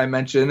 someone I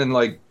mentioned, and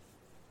like,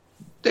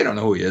 they don't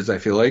know who he is, I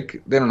feel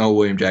like. They don't know who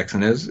William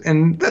Jackson is.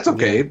 And that's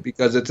okay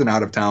because it's an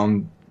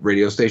out-of-town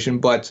radio station.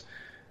 But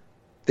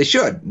they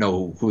should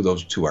know who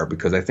those two are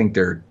because I think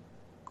they're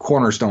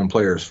cornerstone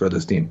players for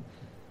this team.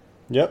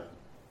 Yep.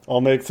 All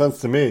makes sense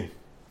to me.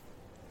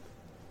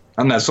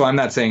 I'm not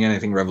saying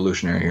anything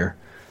revolutionary here.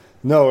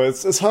 No,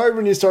 it's hard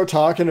when you start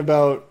talking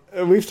about,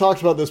 and we've talked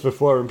about this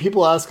before, when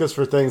people ask us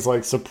for things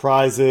like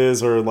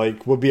surprises or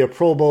like would be a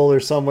Pro Bowler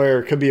somewhere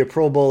or could be a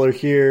Pro Bowler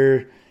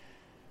here.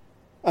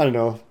 I don't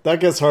know. That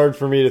gets hard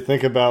for me to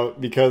think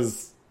about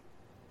because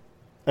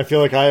I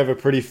feel like I have a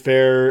pretty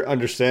fair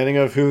understanding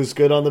of who's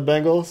good on the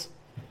Bengals.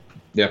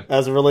 Yeah.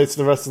 As it relates to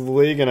the rest of the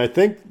league. And I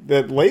think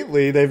that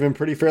lately they've been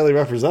pretty fairly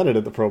represented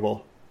at the Pro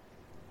Bowl.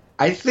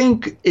 I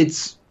think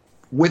it's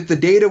with the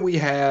data we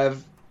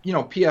have,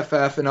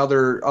 PFF and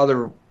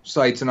other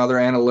sites and other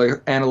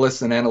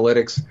analysts and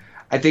analytics,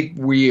 I think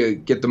we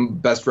get the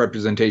best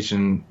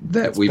representation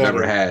that we've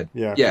ever had.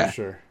 Yeah, for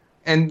sure.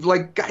 And,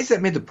 like, guys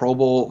that made the Pro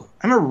Bowl,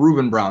 I remember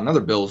Reuben Brown,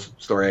 another Bills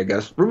story, I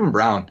guess. Reuben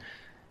Brown,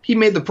 he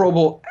made the Pro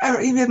Bowl.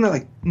 He made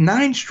like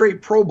 9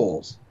 straight Pro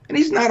Bowls. And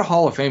he's not a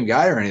Hall of Fame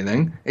guy or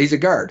anything. He's a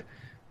guard.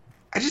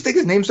 I just think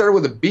his name started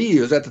with a B.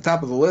 He was at the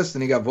top of the list,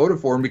 and he got voted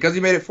for. And because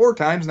he made it 4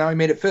 times, now he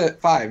made it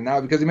 5.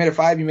 Now because he made it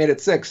 5, he made it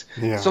 6.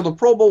 Yeah. So the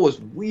Pro Bowl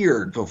was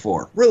weird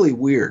before. Really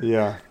weird.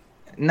 Yeah.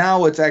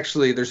 Now it's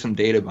actually, there's some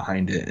data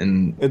behind it.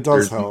 And it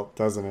does help,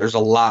 doesn't it? There's a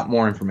lot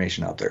more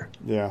information out there.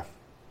 Yeah.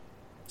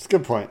 It's a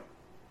good point.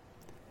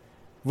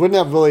 Wouldn't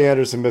have Willie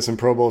Anderson missing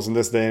Pro Bowls in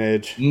this day and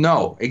age.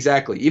 No,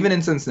 exactly. Even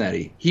in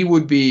Cincinnati, he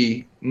would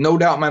be, no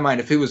doubt in my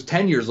mind, if it was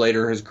 10 years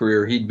later his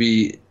career, he'd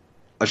be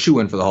a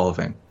shoo-in for the Hall of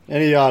Fame.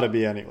 And he ought to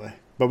be anyway.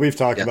 But we've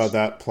talked about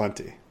that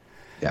plenty.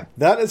 Yeah.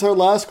 That is our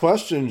last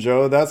question,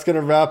 Joe. That's going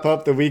to wrap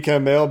up the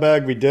weekend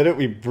mailbag. We did it.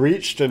 We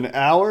breached an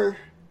hour.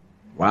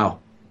 Wow.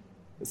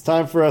 It's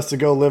time for us to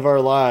go live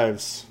our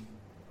lives.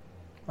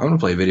 I'm going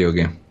to play a video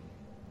game.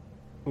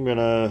 I'm going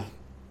to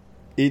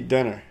eat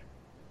dinner.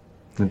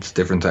 It's a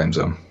different time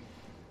zone.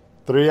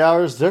 3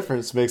 hours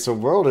difference makes a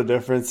world of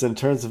difference in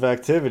terms of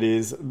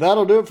activities.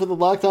 That'll do it for the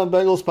Locked On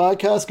Bengals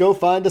podcast. Go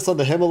find us on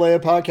the Himalaya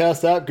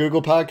Podcast app,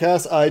 Google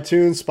Podcasts,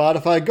 iTunes,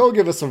 Spotify. Go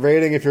give us a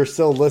rating if you're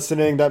still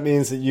listening. That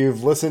means that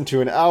you've listened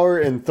to an hour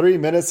and 3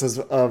 minutes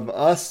of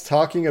us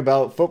talking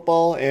about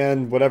football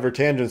and whatever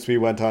tangents we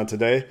went on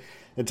today.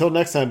 Until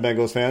next time,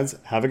 Bengals fans,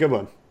 have a good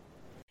one.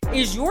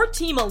 Is your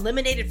team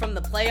eliminated from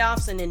the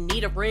playoffs and in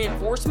need of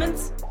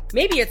reinforcements?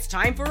 Maybe it's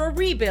time for a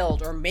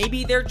rebuild, or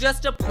maybe they're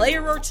just a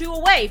player or two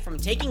away from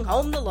taking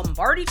home the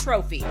Lombardi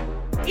Trophy.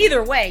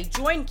 Either way,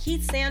 join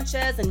Keith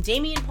Sanchez and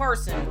Damian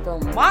Parson for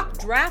Mock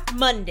Draft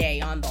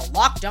Monday on the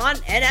Locked On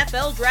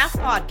NFL Draft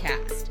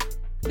Podcast.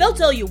 They'll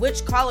tell you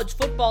which college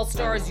football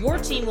stars your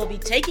team will be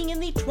taking in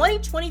the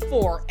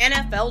 2024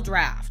 NFL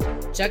Draft.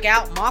 Check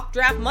out Mock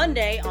Draft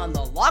Monday on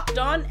the Locked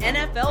On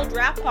NFL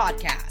Draft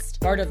Podcast,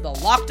 part of the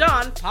Locked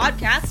On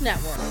Podcast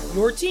Network,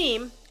 your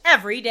team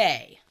every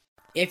day.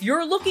 If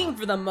you're looking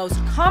for the most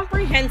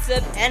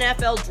comprehensive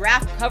NFL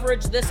draft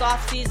coverage this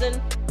offseason,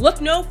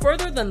 look no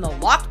further than the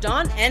Locked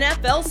On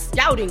NFL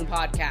Scouting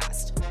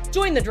Podcast.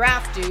 Join the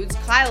draft dudes,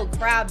 Kyle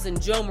Krabs and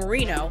Joe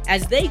Marino,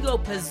 as they go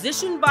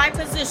position by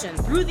position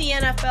through the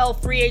NFL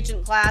free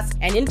agent class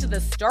and into the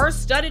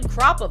star-studded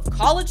crop of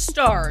college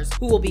stars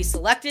who will be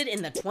selected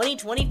in the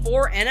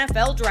 2024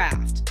 NFL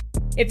Draft.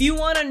 If you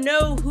want to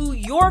know who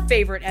your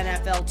favorite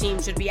NFL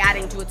team should be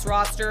adding to its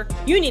roster,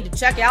 you need to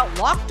check out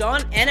Locked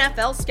On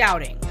NFL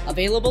Scouting,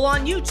 available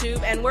on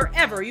YouTube and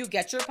wherever you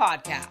get your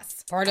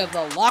podcasts. Part of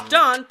the Locked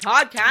On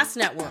Podcast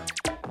Network,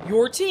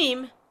 your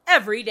team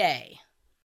every day.